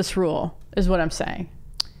look at this rule, is what I'm saying.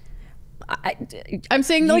 I'm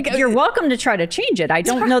saying, like, you're welcome to try to change it. I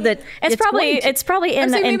don't know that it's probably in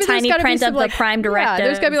tiny print of the Prime Directive. Yeah,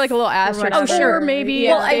 there's got to be like a little asterisk. Oh, sure, maybe.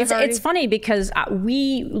 Well, it's funny because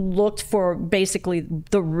we looked for basically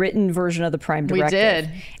the written version of the Prime Directive.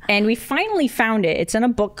 We did, and we finally found it. It's in a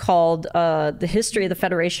book called "The History of the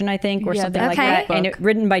Federation," I think, or something like that, and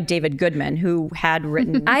written by David Goodman, who had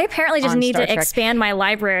written. I apparently just need to expand my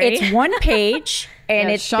library. It's one page. And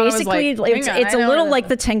it's Shawna basically, it's a little like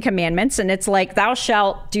the 10 Commandments. And it's like, thou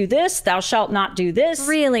shalt do this, thou shalt not do this.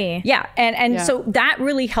 Really? Yeah. And so that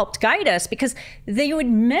really helped guide us, because they would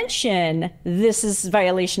mention this is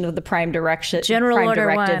violation of the Prime Directive. General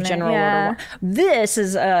Order 1. This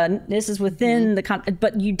is within the,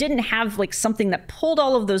 but you didn't have like something that pulled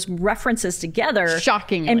all of those references together.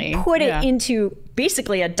 Shockingly. And put it into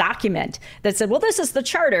basically a document that said, well, this is the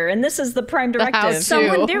charter and this is the Prime Directive.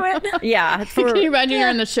 Someone do it. Yeah. Can you imagine you're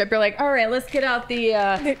in the ship? You're like, all right, let's get out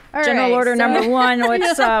the General Order number 1.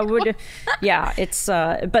 It's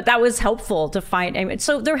but that was helpful to find. I mean,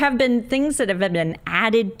 so there have been things that have been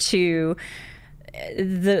added to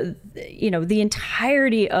the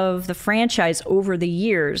entirety of the franchise over the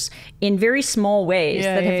years in very small ways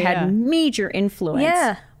that have had major influence.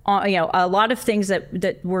 Yeah. A lot of things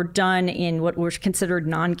that were done in what were considered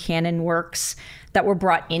non-canon works that were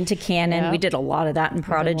brought into canon. We did a lot of that in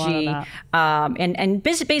Prodigy. And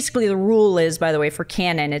basically the rule is, by the way, for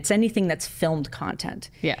canon, it's anything that's filmed content.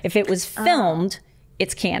 Yeah. If it was filmed,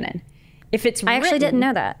 it's canon. If it's I actually didn't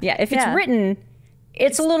know that. Yeah. If it's written,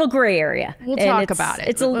 it's a little gray area. We'll talk about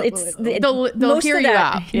it. They'll hear you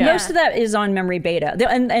out. Most of that is on memory beta.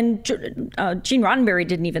 And Gene Roddenberry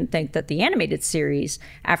didn't even think that the animated series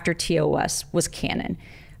after TOS was canon.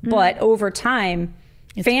 But over time,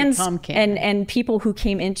 fans and people who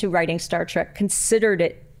came into writing Star Trek considered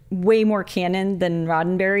it way more canon than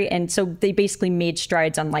Roddenberry. And so they basically made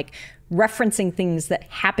strides on like referencing things that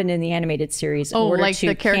happened in the animated series. Oh, like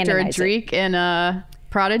the character Adric in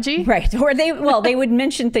Prodigy? Right. Or they would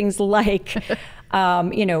mention things like,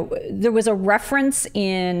 there was a reference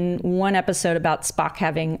in one episode about Spock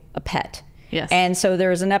having a pet. Yes. And so there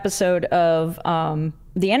was an episode of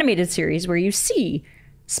the animated series where you see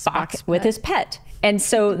Spock with his pet. And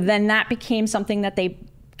so then that became something that they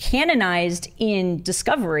canonized in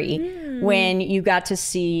Discovery when you got to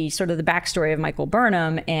see sort of the backstory of Michael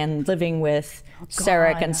Burnham and living with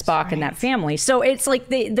Sarek and Spock and that family. So it's like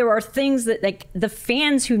there are things that like the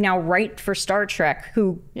fans who now write for Star Trek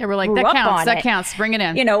who we're like, that counts, bring it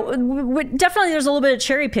in. Definitely there's a little bit of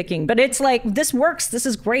cherry picking, but it's like, this works, this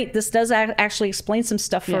is great, this does actually explain some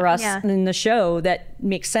stuff for us in the show that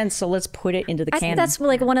makes sense, so let's put it into the canon. I think that's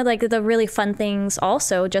like one of like the really fun things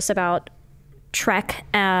also just about Trek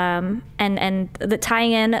and the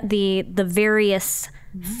tying in the various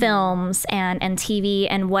films and TV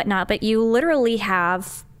and whatnot, but you literally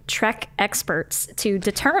have Trek experts to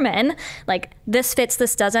determine like this fits,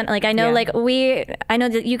 this doesn't. Like I know I know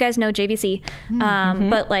that you guys know JVC,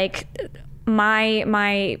 but like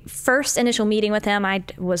my first initial meeting with him, I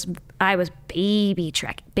was baby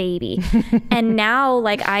Trek baby, and now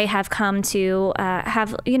like I have come to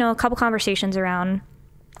have a couple conversations around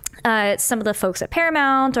some of the folks at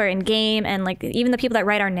Paramount or in game, and like even the people that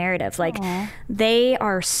write our narrative, like they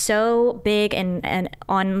are so big and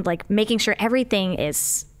on like making sure everything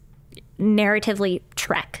is narratively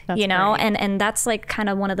Trek, Great. and that's like kind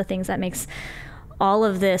of one of the things that makes all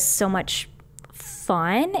of this so much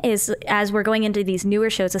fun is as we're going into these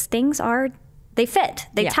newer shows, as things are, they fit,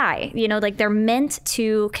 they tie, like they're meant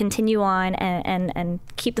to continue on and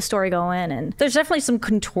keep the story going. And there's definitely some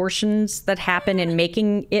contortions that happen in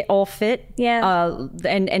making it all fit.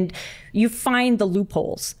 And you find the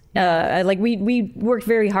loopholes. Like we worked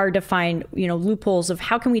very hard to find, loopholes of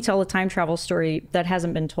how can we tell a time travel story that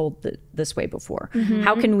hasn't been told this way before?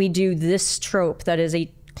 How can we do this trope that is a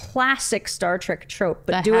classic Star Trek trope,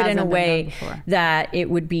 but do it in a way that it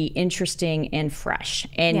would be interesting and fresh.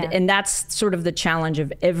 And that's sort of the challenge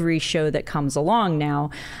of every show that comes along now.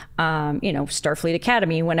 Starfleet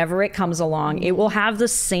Academy, whenever it comes along, it will have the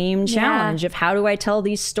same challenge of how do I tell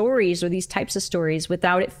these stories or these types of stories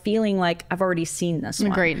without it feeling like I've already seen this one.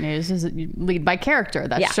 The great news is that you lead by character.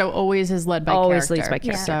 That show always is led by always character. Leads by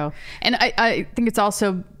character. So, and I think it's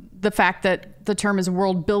also the fact that the term is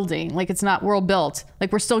world building. Like, it's not world built.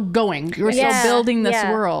 Like, we're still going. We're still building this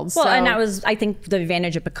world. Well, so. and that was, I think, the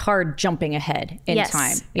advantage of Picard jumping ahead in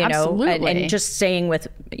time. You absolutely. know, and just saying with,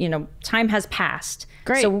 you know, time has passed.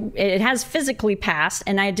 Great. So it has physically passed,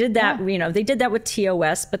 and I did that. You know, they did that with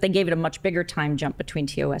TOS, but they gave it a much bigger time jump between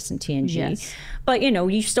TOS and TNG. Yes. But you know,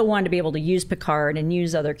 you still wanted to be able to use Picard and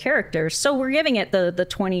use other characters, so we're giving it the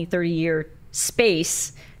 20, 30 year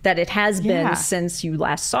space that it has been since you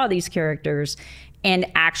last saw these characters, and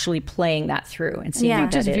actually playing that through and seeing what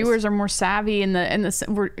just that is. viewers are more savvy in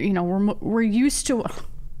the we're used to.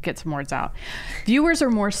 Get some words out. Viewers are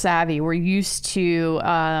more savvy. We're used to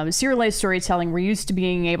serialized storytelling. We're used to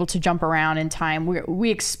being able to jump around in time. We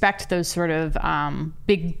expect those sort of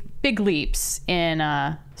big leaps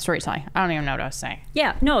in storytelling. I don't even know what I was saying.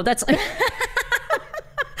 Yeah, no, that's.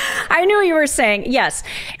 I knew you were saying yes.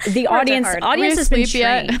 The audience has been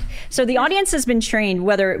trained. So the audience has been trained,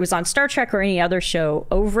 whether it was on Star Trek or any other show,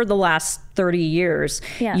 over the last 30 years.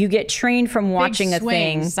 Yeah. You get trained from watching Big a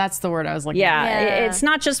thing. swings. That's the word I was looking Yeah, at. it's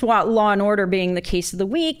not just Law and Order being the case of the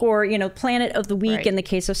week, or you know, Planet of the Week in the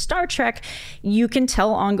case of Star Trek. You can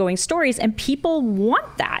tell ongoing stories, and people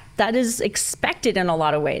want that. That is expected in a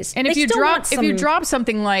lot of ways. And if you drop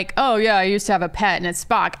something like, oh yeah, I used to have a pet and it's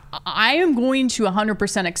Spock, I am going to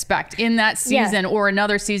 100% expect in that season or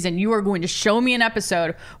another season, you are going to show me an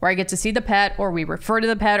episode where I get to see the pet, or we refer to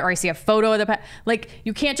the pet, or I see a photo of the pet. Like,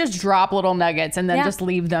 you can't just drop little nuggets and then just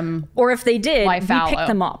leave them. Or if they did, we fallow. pick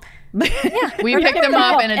them up. We pick them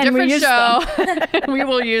up in a different show. We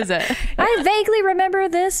will use it. I vaguely remember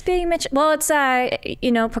this being mentioned. Well, it's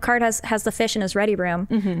you know, Picard has the fish in his ready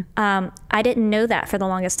room. I didn't know that for the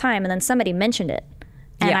longest time, and then somebody mentioned it.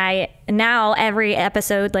 And now every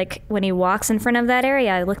episode, like when he walks in front of that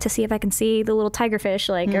area, I look to see if I can see the little tigerfish,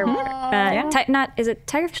 like not is it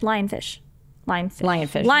tigerfish,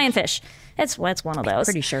 lionfish. It's one of those.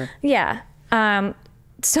 Pretty sure. Yeah.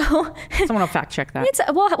 So someone will fact check that.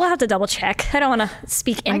 We'll have to double check. I don't want to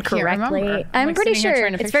speak incorrectly. I'm pretty sure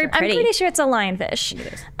it's very pretty. I'm pretty sure it's a lionfish.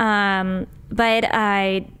 It is. But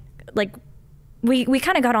I like we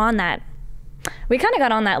kind of got on that. We kind of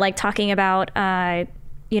got on that, like talking about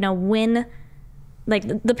you know, when, like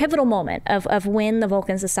the pivotal moment of when the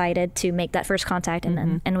Vulcans decided to make that first contact,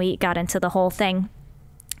 and and we got into the whole thing.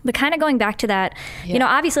 But kind of going back to that, you know,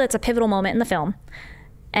 obviously it's a pivotal moment in the film,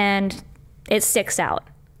 and it sticks out.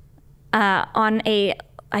 On a,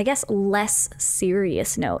 I guess, less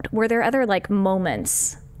serious note, were there other like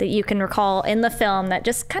moments that you can recall in the film that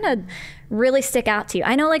just kind of really stick out to you?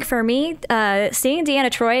 I know, like for me, seeing Deanna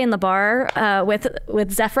Troi in the bar with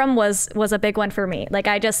Zephram was a big one for me. Like,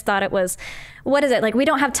 I just thought it was, what is it? Like, we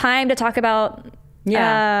don't have time to talk about. We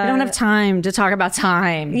don't have time to talk about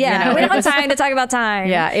time. Yeah, you know? we don't have time to talk about time.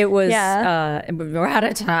 Yeah, it was. We're out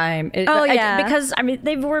of time. Because I mean,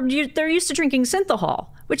 they're used to drinking synthahol,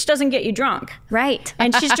 which doesn't get you drunk, right?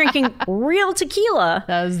 And she's drinking real tequila.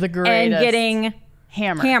 That was the greatest. And getting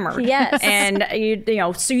hammered. Yes. And you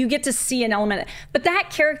know, so you get to see an element, but that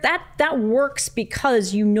character that works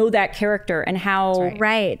because you know that character and how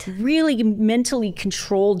really mentally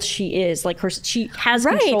controlled she is. Like she has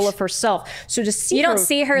control of herself. So to see you don't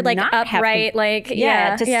see her like upright,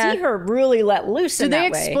 see her really let loose. Do they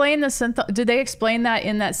explain did they explain that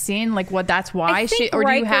in that scene? Like what that's why or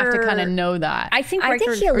do you have to kind of know that? I think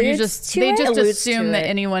he alludes to it. They just assume that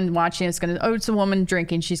anyone watching is going to, it's a woman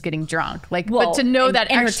drinking, she's getting drunk. Like, but to know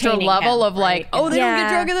that extra level of like, they don't get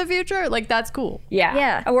drunk in the future. Like, that's cool.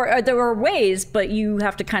 Yeah. Or there are ways, but you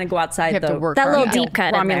have to kind of go outside that little deep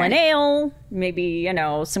cut. Romulan ale, maybe, you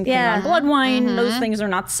know, some Klingon blood wine. Those things are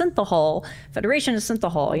not synthahol. Federation is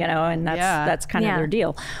synthahol, you know, and that's kind of their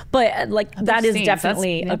deal. But like, that is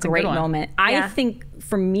definitely a great moment. I think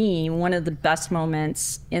for me, one of the best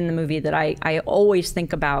moments in the movie that I always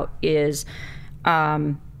think about is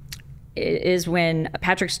when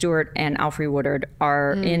Patrick Stewart and Alfre Woodard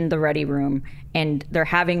are in the ready room, and they're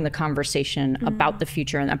having the conversation about the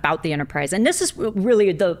future and about the Enterprise. And this is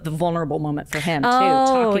really the vulnerable moment for him, too,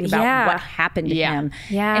 talking about what happened to him.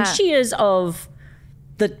 Yeah. And she is of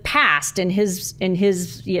the past in his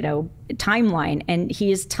you know, timeline, and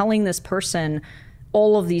he is telling this person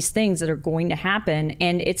all of these things that are going to happen,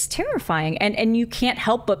 and it's terrifying, and you can't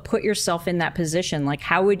help but put yourself in that position. Like,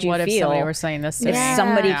 how would you feel if somebody were saying this if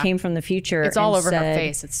somebody came from the future? It's all over her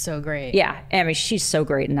face. It's so great. Yeah, I mean, she's so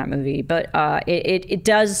great in that movie. But it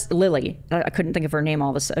does Lily. I couldn't think of her name.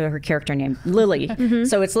 Her character name, Lily.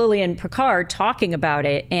 So it's Lily and Picard talking about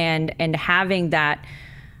it, and having that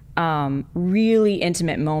really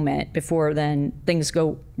intimate moment before then things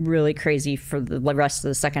go really crazy for the rest of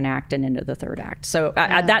the second act and into the third act. So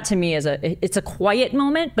that to me is it's a quiet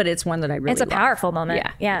moment, but it's one that I really It's a love. powerful moment.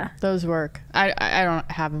 Yeah. Those work. I don't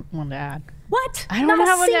have one to add. What? I don't Not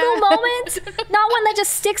have a one to single add. moment? Not one that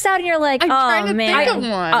just sticks out and you're like, trying oh to man. think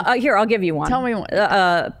of one. Here, I'll give you one. Tell me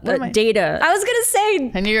one. Data. I was gonna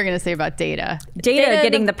say, I knew you were going to say about Data. Data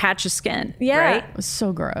getting the patch of skin. Yeah. Right? It was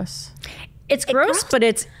so gross. It's gross, but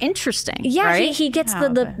it's interesting. yeah, right? he gets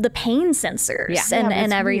the pain sensors Yeah. and, but and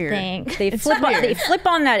it's everything. They flip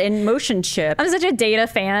on that in motion chip. I'm such a Data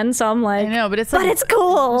fan, so I'm like, I know, but it's but like, it's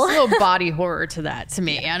cool. there's a little body horror to that to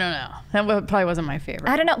me. I don't know. Probably wasn't my favorite.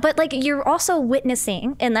 I don't know, but like you're also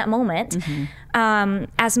witnessing in that moment,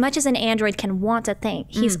 as much as an android can want a thing,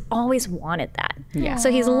 he's always wanted that. Yeah.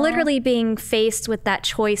 So he's literally being faced with that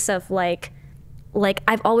choice of like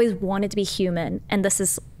I've always wanted to be human, and this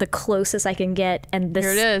is the closest I can get, and this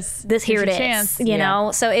Here it is. This here Here's it your is. chance. You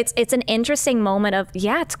know, so it's an interesting moment of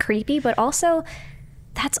it's creepy, but also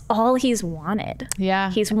that's all he's wanted.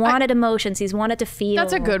 Yeah. He's wanted emotions. He's wanted to feel.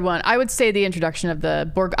 That's a good one. I would say the introduction of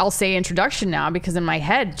the Borg. I'll say introduction now because in my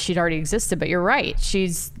head she'd already existed. But you're right.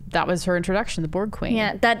 That was her introduction, the Borg Queen.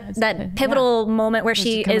 Yeah, that pivotal moment where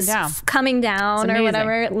she coming is down. coming down or amazing.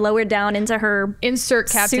 whatever, lowered down into her. Insert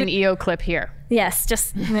Captain Suit. EO clip here. Yes,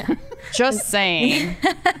 just Just saying.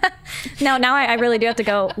 no. Now I really do have to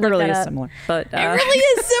go look really that is up. similar. But It really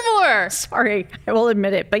is similar. sorry, I will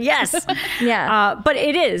admit it. But yes. Yeah. But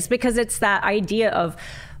it is because it's that idea of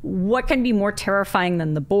what can be more terrifying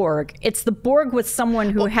than the Borg? It's the Borg with someone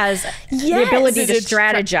who has the Yes. ability to It's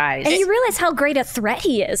strategize. And you realize how great a threat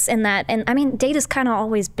he is in that. And I mean, Data's kind of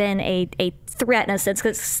always been a threat in a sense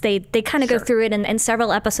because they kind of go through it in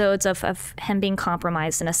several episodes of him being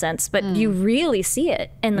compromised in a sense. But you really see it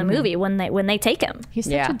in the movie when they take him. He's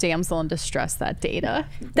such a damsel in distress, that Data.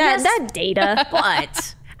 That Data.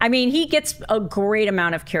 But I mean, he gets a great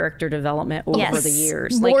amount of character development over Yes. the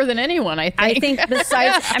years. More than anyone, I think. I think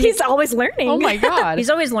besides, I mean, He's always learning. Oh my God. he's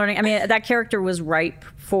always learning. I mean, that character was ripe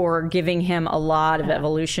for giving him a lot of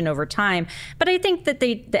evolution over time. But I think that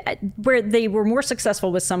they were more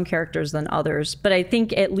successful with some characters than others. But I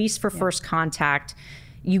think at least for First Contact,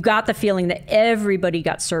 you got the feeling that everybody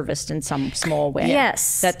got serviced in some small way.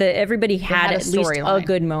 Yes. That everybody had had a at least a storyline.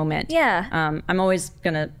 good moment. Yeah. I'm always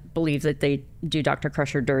going to believe that they do Dr.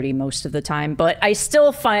 Crusher dirty most of the time, but I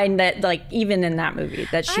still find that, like, even in that movie,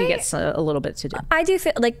 that she gets a little bit to do. I do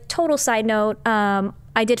feel like, total side note,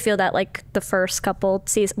 I did feel that like the first couple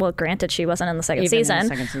seasons, well, granted she wasn't in the second Even in the season,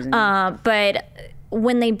 second season, but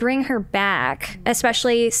when they bring her back,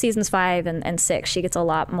 especially seasons 5 and 6, she gets a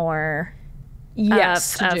lot more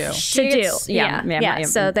Yes, of, to do. to She do. gets- Yeah.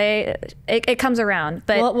 So it comes around,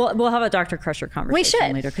 but We'll have a Dr. Crusher conversation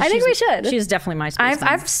should. later. 'cause I think she's- we should. She's definitely my space mom.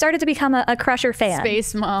 I've started to become a Crusher fan.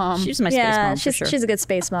 Space Mom. She's my space Yeah, mom for sure. she's a good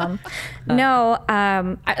space mom. No,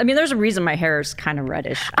 I mean, there's a reason my hair is kind of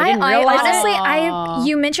reddish. I didn't realize honestly,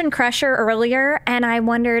 you mentioned Crusher earlier, and I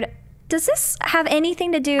wondered, does this have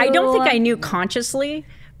anything to do? I don't think I knew consciously,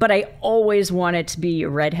 but I always wanted to be a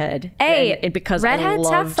redhead. Hey, and because redheads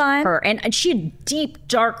I have loved fun. her, and she had deep,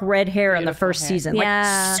 dark red hair in the first season,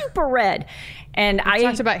 Yeah. like super red. And I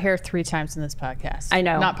talked about hair 3 times in this podcast. I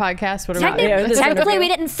know. Not podcast. What Technically, about this is technically we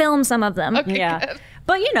didn't film some of them. yeah.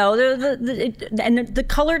 But you know, the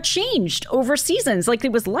color changed over seasons. Like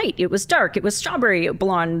it was light, it was dark, it was strawberry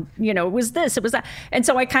blonde. You know, it was this, it was that. And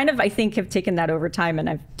so I kind of, I think, have taken that over time, and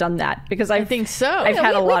I've done that because I think so. I've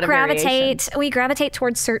had a lot of variation. We gravitate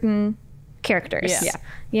towards certain characters. Yeah.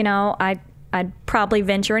 You know, I'd probably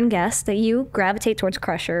venture and guess that you gravitate towards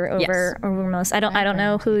Crusher over most. I don't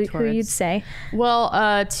know who you'd say.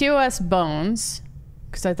 Well, TOS Bones,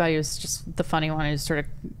 because I thought he was just the funny one. He was sort of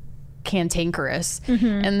cantankerous.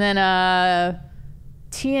 And then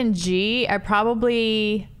TNG, I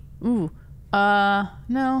probably...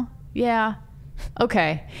 no. Yeah.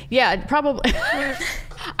 Okay. Yeah, probably...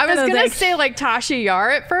 I was going to say like Tasha Yar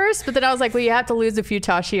at first, but then I was like, well, you have to lose a few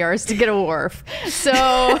Tasha Yars to get a Worf.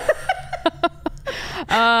 So...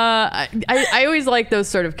 I always like those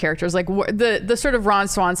sort of characters. Like the sort of Ron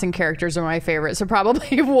Swanson characters are my favorite. So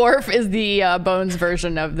probably Worf is the Bones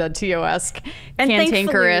version of the TOS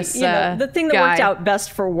cantankerous the thing that guy. worked out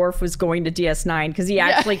best for Worf was going to DS9 because he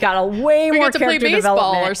actually got a way more got to play character baseball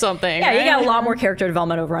development or something, Yeah, he right? got a lot more character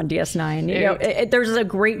development over on DS9. You know, there's a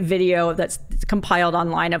great video that's compiled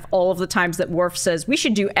online of all of the times that Worf says we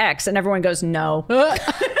should do X, and everyone goes no.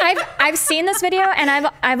 I've seen this video, and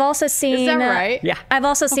I've also seen. Is that right? Yeah. I've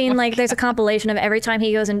also seen like there's a compilation of every time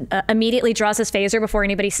he goes and immediately draws his phaser before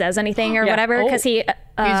anybody says anything or Yeah. whatever, because he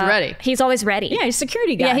He's ready. He's always ready. Yeah, he's a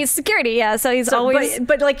security guy. Yeah, he's security. Yeah, so he's always.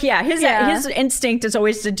 But like, yeah, his instinct is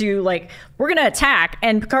always to do like, we're gonna attack,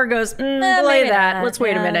 and Picard goes, belay that. not. Let's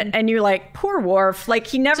wait a minute, and you're like, poor Worf. Like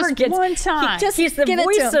he never Just gets one time. He's the give it to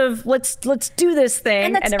voice him. of let's do this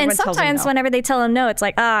thing, and everyone tells him sometimes no. whenever they tell him no, it's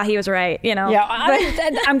like, he was right. You know. Yeah,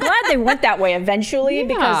 I'm glad they went that way eventually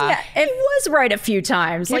because Yeah. he was right a few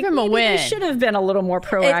times. Give him a maybe win. They should have been a little more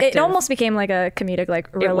proactive. It almost became like a comedic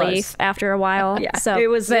relief after a while. Yeah, so it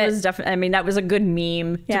was definitely. I mean, that was a good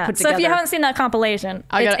meme to put So together. if you haven't seen that compilation,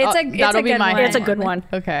 that'll a be good my one. It's a good one.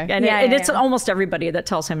 Okay. And, Yeah, and yeah, it's yeah. almost everybody that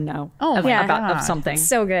tells him no. Oh, my of God. something.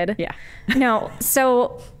 So good. Yeah. No.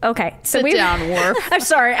 So okay. So Sit down, Worf. I'm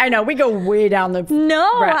sorry. I know we go way down the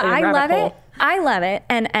No, I rabbit love hole. it. I love it.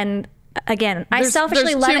 And again, I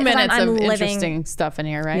selfishly there's love 2 it because minutes I'm of living. interesting stuff in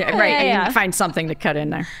here, right? Yeah, right. And yeah. you find something to cut in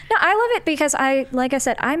there. No, I love it because like I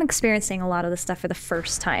said, I'm experiencing a lot of this stuff for the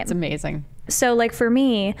first time. It's amazing. So like for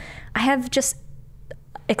me, I have just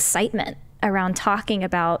excitement around talking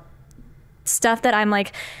about stuff that I'm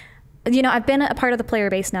like, I've been a part of the player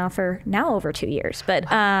base now for over 2 years, but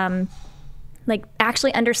like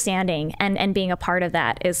actually understanding and being a part of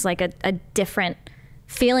that is like a different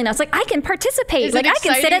feeling. I was like, I can participate. Is Like it I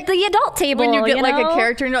can sit exciting at the adult table. When you get like know? a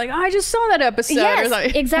character and you're like, I just saw that episode. or Yes,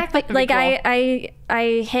 something. exactly. That'd be Like cool.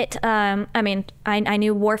 I hit. I mean, I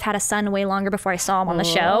knew Worf had a son way longer before I saw him on the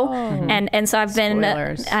show, and so I've been.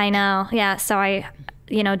 Spoilers. I know. Yeah. So I.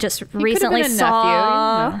 Just could've been recently a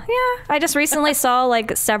saw. nephew, Yeah, I just recently saw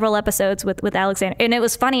like several episodes with Alexander, and it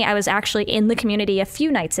was funny. I was actually in the community a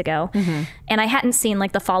few nights ago, and I hadn't seen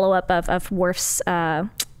like the follow up of Worf's.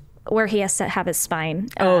 Where he has to have his spine.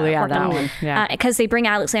 Worked on. one. Yeah. Because they bring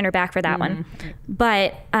Alexander back for that one.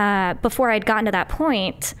 But before I'd gotten to that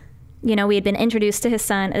point, we had been introduced to his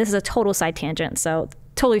son. This is a total side tangent, so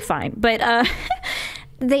totally fine. But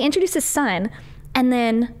they introduced his son, and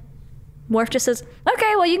then Worf just says,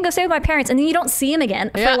 okay, well, you can go stay with my parents. And then you don't see him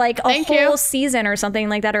again Yeah, for like a thank whole you. season or something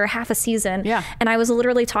like that, or half a season. Yeah. And I was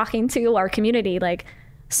literally talking to our community like,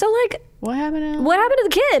 so like, What happened to what happened to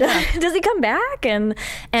the kid? Does he come back? And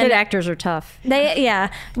Kid actors are tough.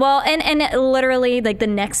 well, and literally like the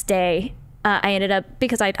next day, I ended up,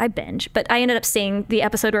 because I binge, but I ended up seeing the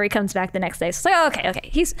episode where he comes back the next day. So it's like,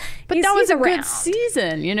 okay, But that was a around. good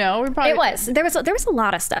season, We probably, It was. There was a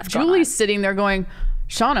lot of stuff. going on. Julie's sitting there going,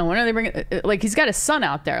 Shawna, when are they bringing? Like he's got a son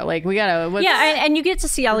out there. Like we gotta. Yeah, and you get to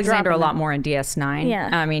see Alexander a dropping lot them. more in DS9. Yeah.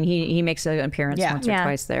 I mean, he makes an appearance Yeah. once or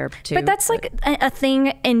twice there too. But that's like a thing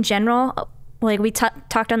in general. Like we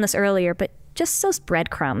talked on this earlier, but just those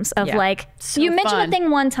breadcrumbs of Yeah. like So you mention fun. a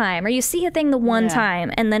thing one time or you see a thing the one Yeah.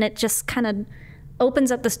 time, and then it just kind of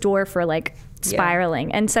opens up this door for like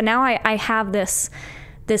spiraling. And so now I have this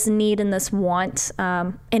need and this want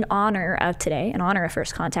in honor of today, in honor of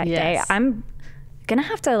First Contact Day. Yes. I'm gonna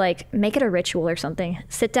have to like make it a ritual or something.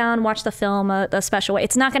 Sit down, watch the film a special way.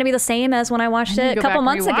 It's not gonna be the same as when I watched it a Go couple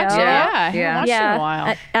back and months ago. rewatch it. Yeah, I haven't watched it in a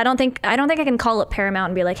while. I don't think I can call up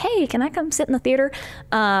Paramount and be like, hey, can I come sit in the theater?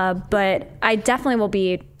 But I definitely will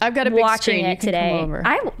be. I've got a big watching screen. You it can today. come over.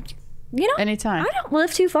 Anytime. I don't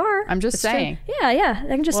live too far. I'm just saying. Yeah. I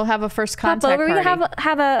can just We'll have a first pop contact over. We party. can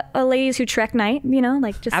have a ladies who trek night.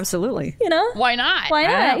 Like just absolutely. Why not? Why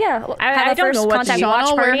not? Yeah. Have I a don't first know what contact the- watch Shawna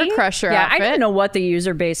will wear party. her crusher Yeah, outfit. I don't know what the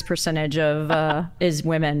user base percentage of is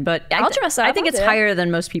women, but I'll dress up. I think I'll it's do it. higher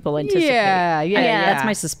than most people anticipate. Yeah. That's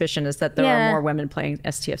my suspicion is that there Yeah. are more women playing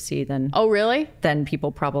STFC Oh, really? than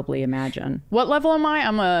people probably imagine. What level am I?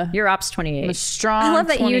 I'm a You're Ops 28. strong. I love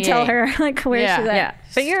that you tell 28. her like where Yeah. she's at. Yeah,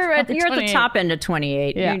 but you're at the 28. top end of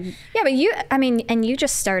 28. Yeah. Yeah, but you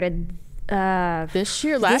just started. This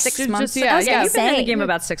year, last 6 just- months. Yeah, was gonna yeah. You've been in the say. game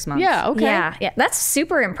about 6 months. Yeah. Okay. Yeah, that's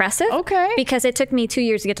super impressive. Okay. Because it took me 2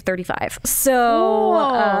 years to get to 35. So,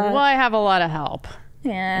 well, I have a lot of help.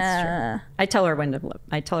 yeah. I tell her when.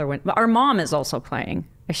 But our mom is also playing.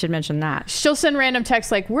 I should mention that. She'll send random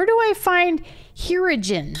texts like, "Where do I find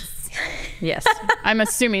Herigens?" Yes. I'm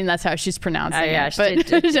assuming that's how she's pronouncing yeah, it. But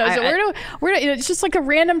where do it's just like a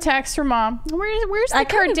random text from mom. Where's the I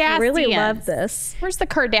kind Kardashians? of really love this. Where's the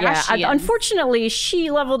Kardashians? Yeah, unfortunately, she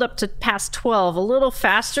leveled up to past 12 a little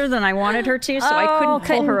faster than I wanted her to, so I couldn't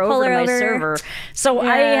pull her over to my server. So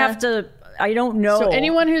I have to. I don't know. So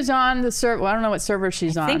anyone who's on the server, well, I don't know what server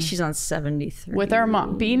she's on. I think she's on 73. with our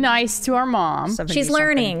mom. Be nice to our mom. 70 She's something.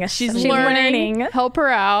 learning. She's learning. Help her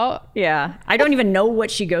out. Yeah, I don't even know what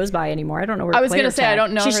she goes by anymore. I don't know her. I was player gonna say, I tag.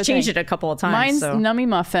 don't know She's her changed thing. it a couple of times. Mine's so. Nummy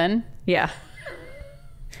Muffin. Yeah.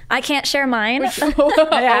 I can't share mine. Yeah,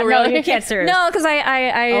 Oh, really? No, you can't serious. No, because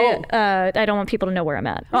I don't want people to know where I'm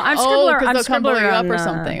at. Well, I'm Oh, Scribbler. 'cause I'm they'll come blow Scribbler you up on, or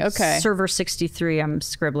something. Okay. Server 63. I'm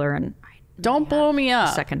Scribbler, and Don't blow me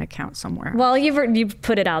up. second account somewhere. Well, you've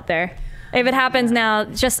put it out there. If it happens now,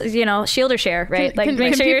 just shield or share, right? Can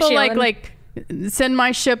make sure people you're shielding. like send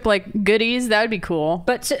my ship like goodies? That would be cool.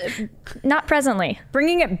 But Not presently.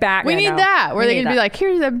 bringing it back, We need that. Where they're gonna be like,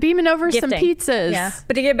 here's I'm beaming over some Gifting. pizzas. Yeah.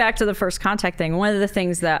 But to get back to the first contact thing, one of the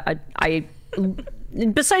things that I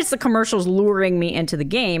besides the commercials luring me into the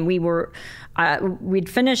game, we'd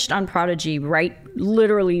finished on Prodigy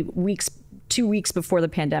literally 2 weeks before the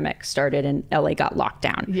pandemic started and LA got locked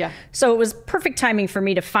down. Yeah. So it was perfect timing for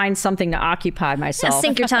me to find something to occupy myself.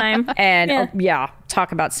 Sink your time. And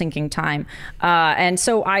talk about sinking time. And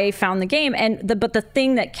so I found the game, but the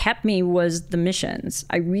thing that kept me was the missions.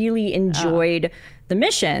 I really enjoyed the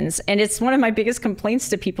missions, and it's one of my biggest complaints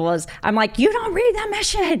to people is I'm like, you don't read the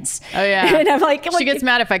missions. Oh yeah. And I'm like, she gets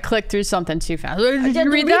mad if I click through something too fast. Did you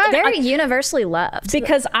read that? They're universally loved.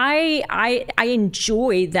 because I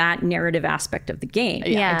enjoy that narrative aspect of the game.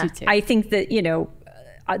 Yeah. I do too. I think that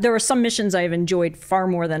there are some missions I've enjoyed far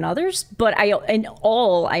more than others, but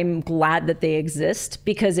I'm glad that they exist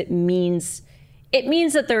because it means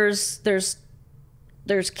that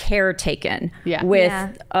there's care taken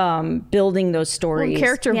with building those stories.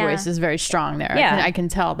 Character voice is very strong there. Yeah. I can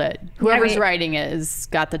tell that whoever's writing it has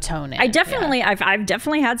got the tone in it. I've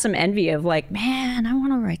definitely had some envy of like, man, I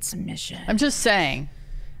want to write some missions. I'm just saying.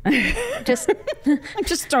 Just I'm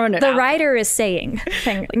just throwing it the out. writer is saying.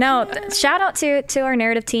 No, shout out to our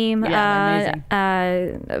narrative team.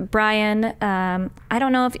 Brian. I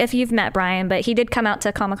don't know if you've met Brian, but he did come out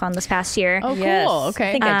to Comic-Con this past year. Oh, Yes. cool. Okay.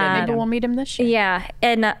 I think I did. Maybe we'll meet him this year. Yeah,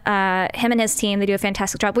 and him and his team, they do a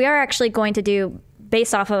fantastic job. We are actually going to do,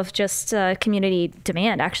 based off of just community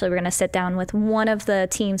demand, actually, we're going to sit down with one of the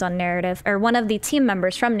teams on Narrative, or one of the team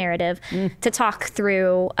members from Narrative, to talk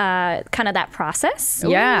through kind of that process.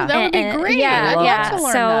 Yeah. Ooh, that would be great. Yeah, I'd love yeah. to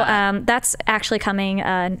learn So that. That's actually coming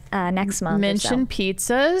next month. or Mention so.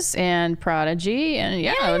 pizzas and Prodigy, and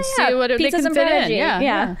let's yeah. see what they Pizzas can and fit Prodigy. in.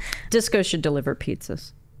 Yeah. Disco should deliver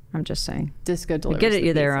pizzas. I'm just saying. Disco delivers. Get it the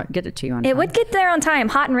you there. pizza. Get it to you on It time. would get there on time,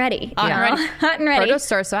 hot and ready. Hot and ready. Hot and ready. Proto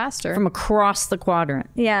starts faster. from across the quadrant.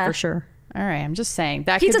 Yeah. for sure. All right, I'm just saying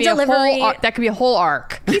that Pizza could be a delivery- whole arc. That could be a whole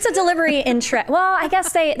arc. Pizza delivery in Trek. Well, I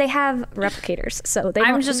guess they have replicators, so they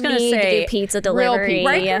I'm don't just gonna need say, to do pizza real delivery. pizza.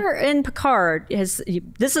 Riker in Picard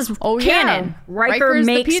this is Oh, canon. yeah. Riker Riker's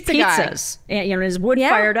the makes pizza guy. pizzas, in his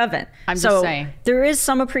wood-fired oven. I'm just saying. there is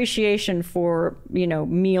some appreciation for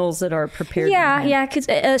meals that are prepared. by Yeah, him. yeah,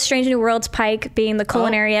 because Strange New Worlds, Pike being the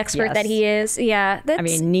culinary expert yes. that he is. Yeah, that's,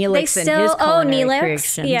 Neelix they and still, his culinary Neelix.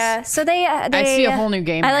 creations. Yeah, so they I see a whole new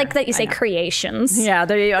game I here. like that you say creations. Yeah,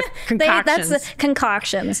 they concoctions. That's the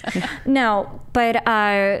concoctions. No, but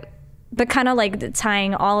kind of like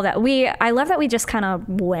tying all of that. I love that we just kind of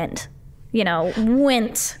went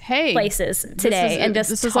Hey, places today and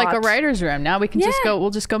just this is like a talked. writer's room. Now we can just Yeah. go.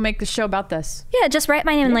 We'll just go make the show about this. Yeah, just write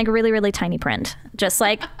my name in like really, really tiny print. Just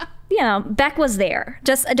like, Beck was there.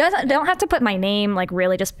 Just don't have to put my name like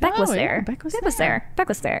really. Just Beck was yeah, there. Beck was there. Beck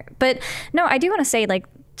was there. But no, I do want to say like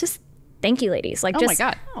just thank you, ladies. Like Oh my just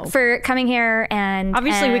God. for coming here and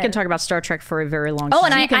Obviously, we and- can talk about Star Trek for a very long Oh,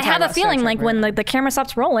 time. and I have a feeling like when the camera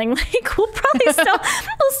stops rolling, like we'll probably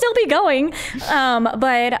we'll still be going.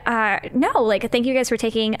 But no, like thank you guys for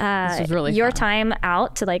taking was really your fun. time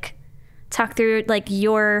out to like talk through like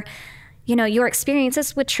your your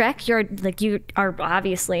experiences with Trek. You are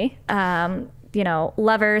obviously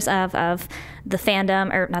lovers of the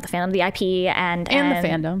fandom, or not the fandom, the IP and the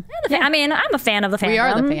fandom. I mean, I'm a fan of the fandom. We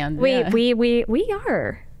are the fan, yeah. We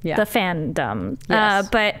are the fandom. Yes.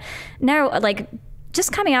 But no, like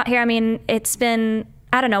just coming out here, I mean, it's been,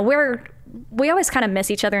 I don't know, we always kind of miss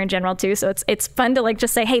each other in general too. So it's fun to like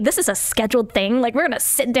just say, hey, this is a scheduled thing. Like we're going to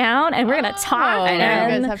sit down and we're going to talk. I know.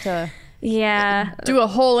 And You guys have to yeah. do a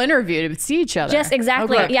whole interview to see each other. Just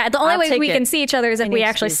exactly. Okay. Yeah. The only I'll way take we it. can see each other is if we Any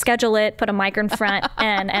actually excuse. schedule it, put a mic in front,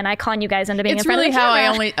 and I con you guys into being It's in front really of the how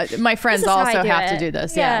camera. I only. My friends This is how I also do have it. to do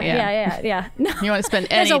this. Yeah. No. You want to spend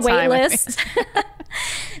any There's a wait time with me. list.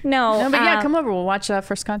 No, No, but come over. We'll watch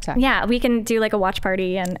First Contact. yeah, we can do like a watch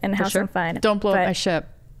party and have sure. some fun. Don't blow But up my ship.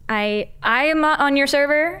 I am on your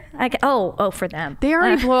server. For them. They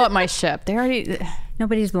already blow up my ship. They already.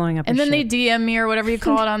 Nobody's blowing up. And your then ship. they DM me or whatever you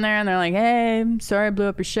call it on there, and they're like, "Hey, I'm sorry, I blew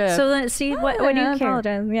up your ship." So then, see, what do I you care?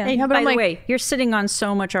 apologize, yeah. Hey, No, but by I'm the like- way, you're sitting on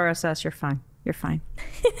so much RSS. You're fine. You're fine.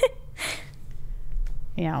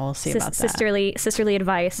 Yeah, we'll see about that. Sisterly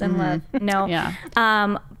advice and love. No. Yeah.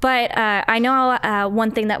 But I know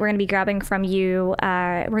one thing that we're going to be grabbing from you,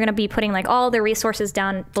 we're going to be putting like all the resources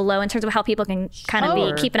down below in terms of how people can kind of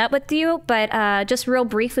be keeping up with you. But just real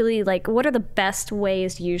briefly, like what are the best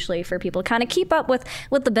ways usually for people to kind of keep up with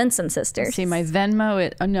the Benson sisters? See my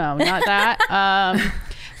Venmo. No, not that.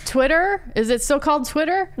 Twitter, is it still called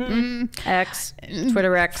Twitter? X,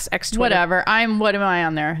 Twitter X, X Twitter. Whatever. What am I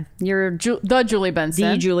on there? You're the Julie Benson.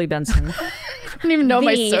 the Julie Benson. I don't even know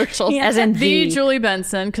my socials. As in the the. Julie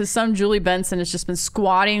Benson, because some Julie Benson has just been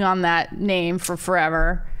squatting on that name for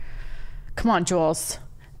forever. Come on, Jules.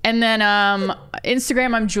 And then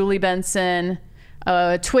Instagram, I'm Julie Benson.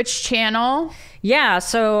 Twitch channel. Yeah,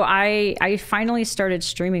 so I finally started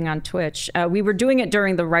streaming on Twitch. We were doing it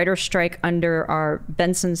during the writer's strike under our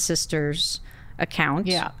Benson Sisters account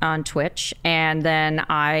on Twitch. And then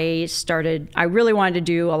I really wanted to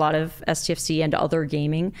do a lot of STFC and other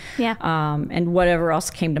gaming. Yeah. And whatever else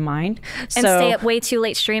came to mind. And stay up way too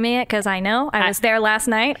late streaming it, because I know I was there last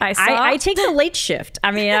night. I take the late shift. I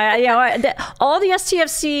mean, all the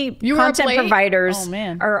STFC content providers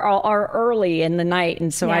are early in the night,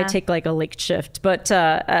 and so I take like a late shift. But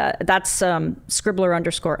that's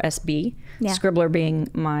Scribbler_SB. Yeah. Scribbler being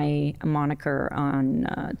my moniker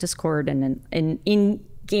on Discord and in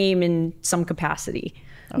game in some capacity.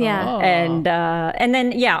 Yeah. And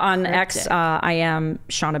then on X I am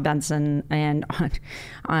Shawna Benson, and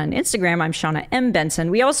on Instagram I'm Shawna M Benson.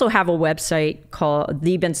 We also have a website called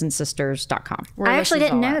thebensonsisters.com. I actually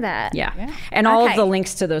didn't know that. Yeah. And all of the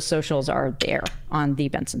links to those socials are there on the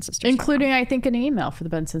Benson Sisters, including I think an email for the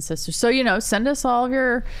Benson Sisters. So send us all of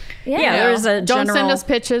your there's a don't send us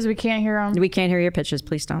pitches. We can't hear them. We can't hear your pitches.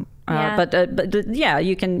 Please don't. But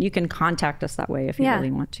you can contact us that way if you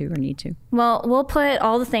really want to or need to. Well, we'll put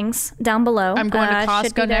all the things down below. I'm going to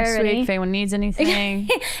Costco next week if anyone needs anything.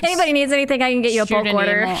 Anybody needs anything, I can get you a bulk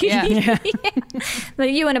order. Yeah.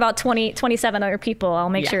 But you and about 27 other people, I'll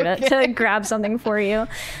make sure to grab something for you.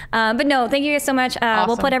 But no, thank you guys so much. Awesome.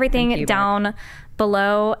 We'll put everything down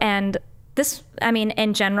below. And this, I mean,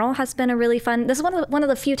 in general, has been a really fun. This is one of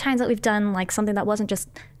the few times that we've done like something that wasn't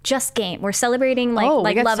just game. We're celebrating like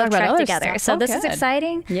love of Trek together. So this is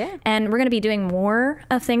exciting. Yeah. And we're going to be doing more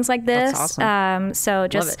of things like this. That's awesome. So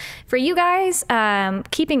just for you guys,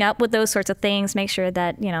 keeping up with those sorts of things, make sure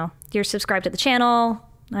that you're subscribed to the channel.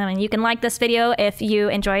 I mean, you can like this video if you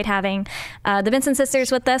enjoyed having the Benson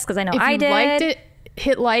sisters with us, because I know I did. If you liked it,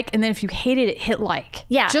 hit like, and then if you hated it, hit like.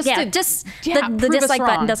 Yeah, the dislike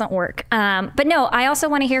button doesn't work. But no, I also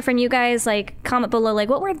want to hear from you guys. Like, comment below, like,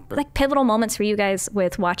 what were like pivotal moments for you guys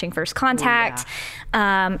with watching First Contact?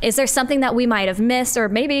 Is there something that we might have missed or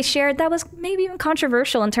maybe shared that was maybe even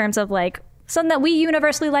controversial in terms of like something that we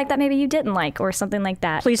universally like that maybe you didn't like, or something like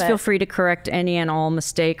that? Please feel free to correct any and all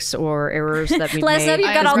mistakes or errors that we made.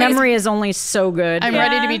 You've got all memory is only so good. I'm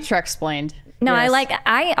ready to be Trek-splained. No, yes.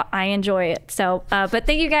 I enjoy it. So, but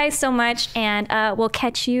thank you guys so much, and we'll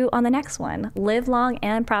catch you on the next one. Live long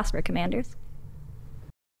and prosper, Commanders.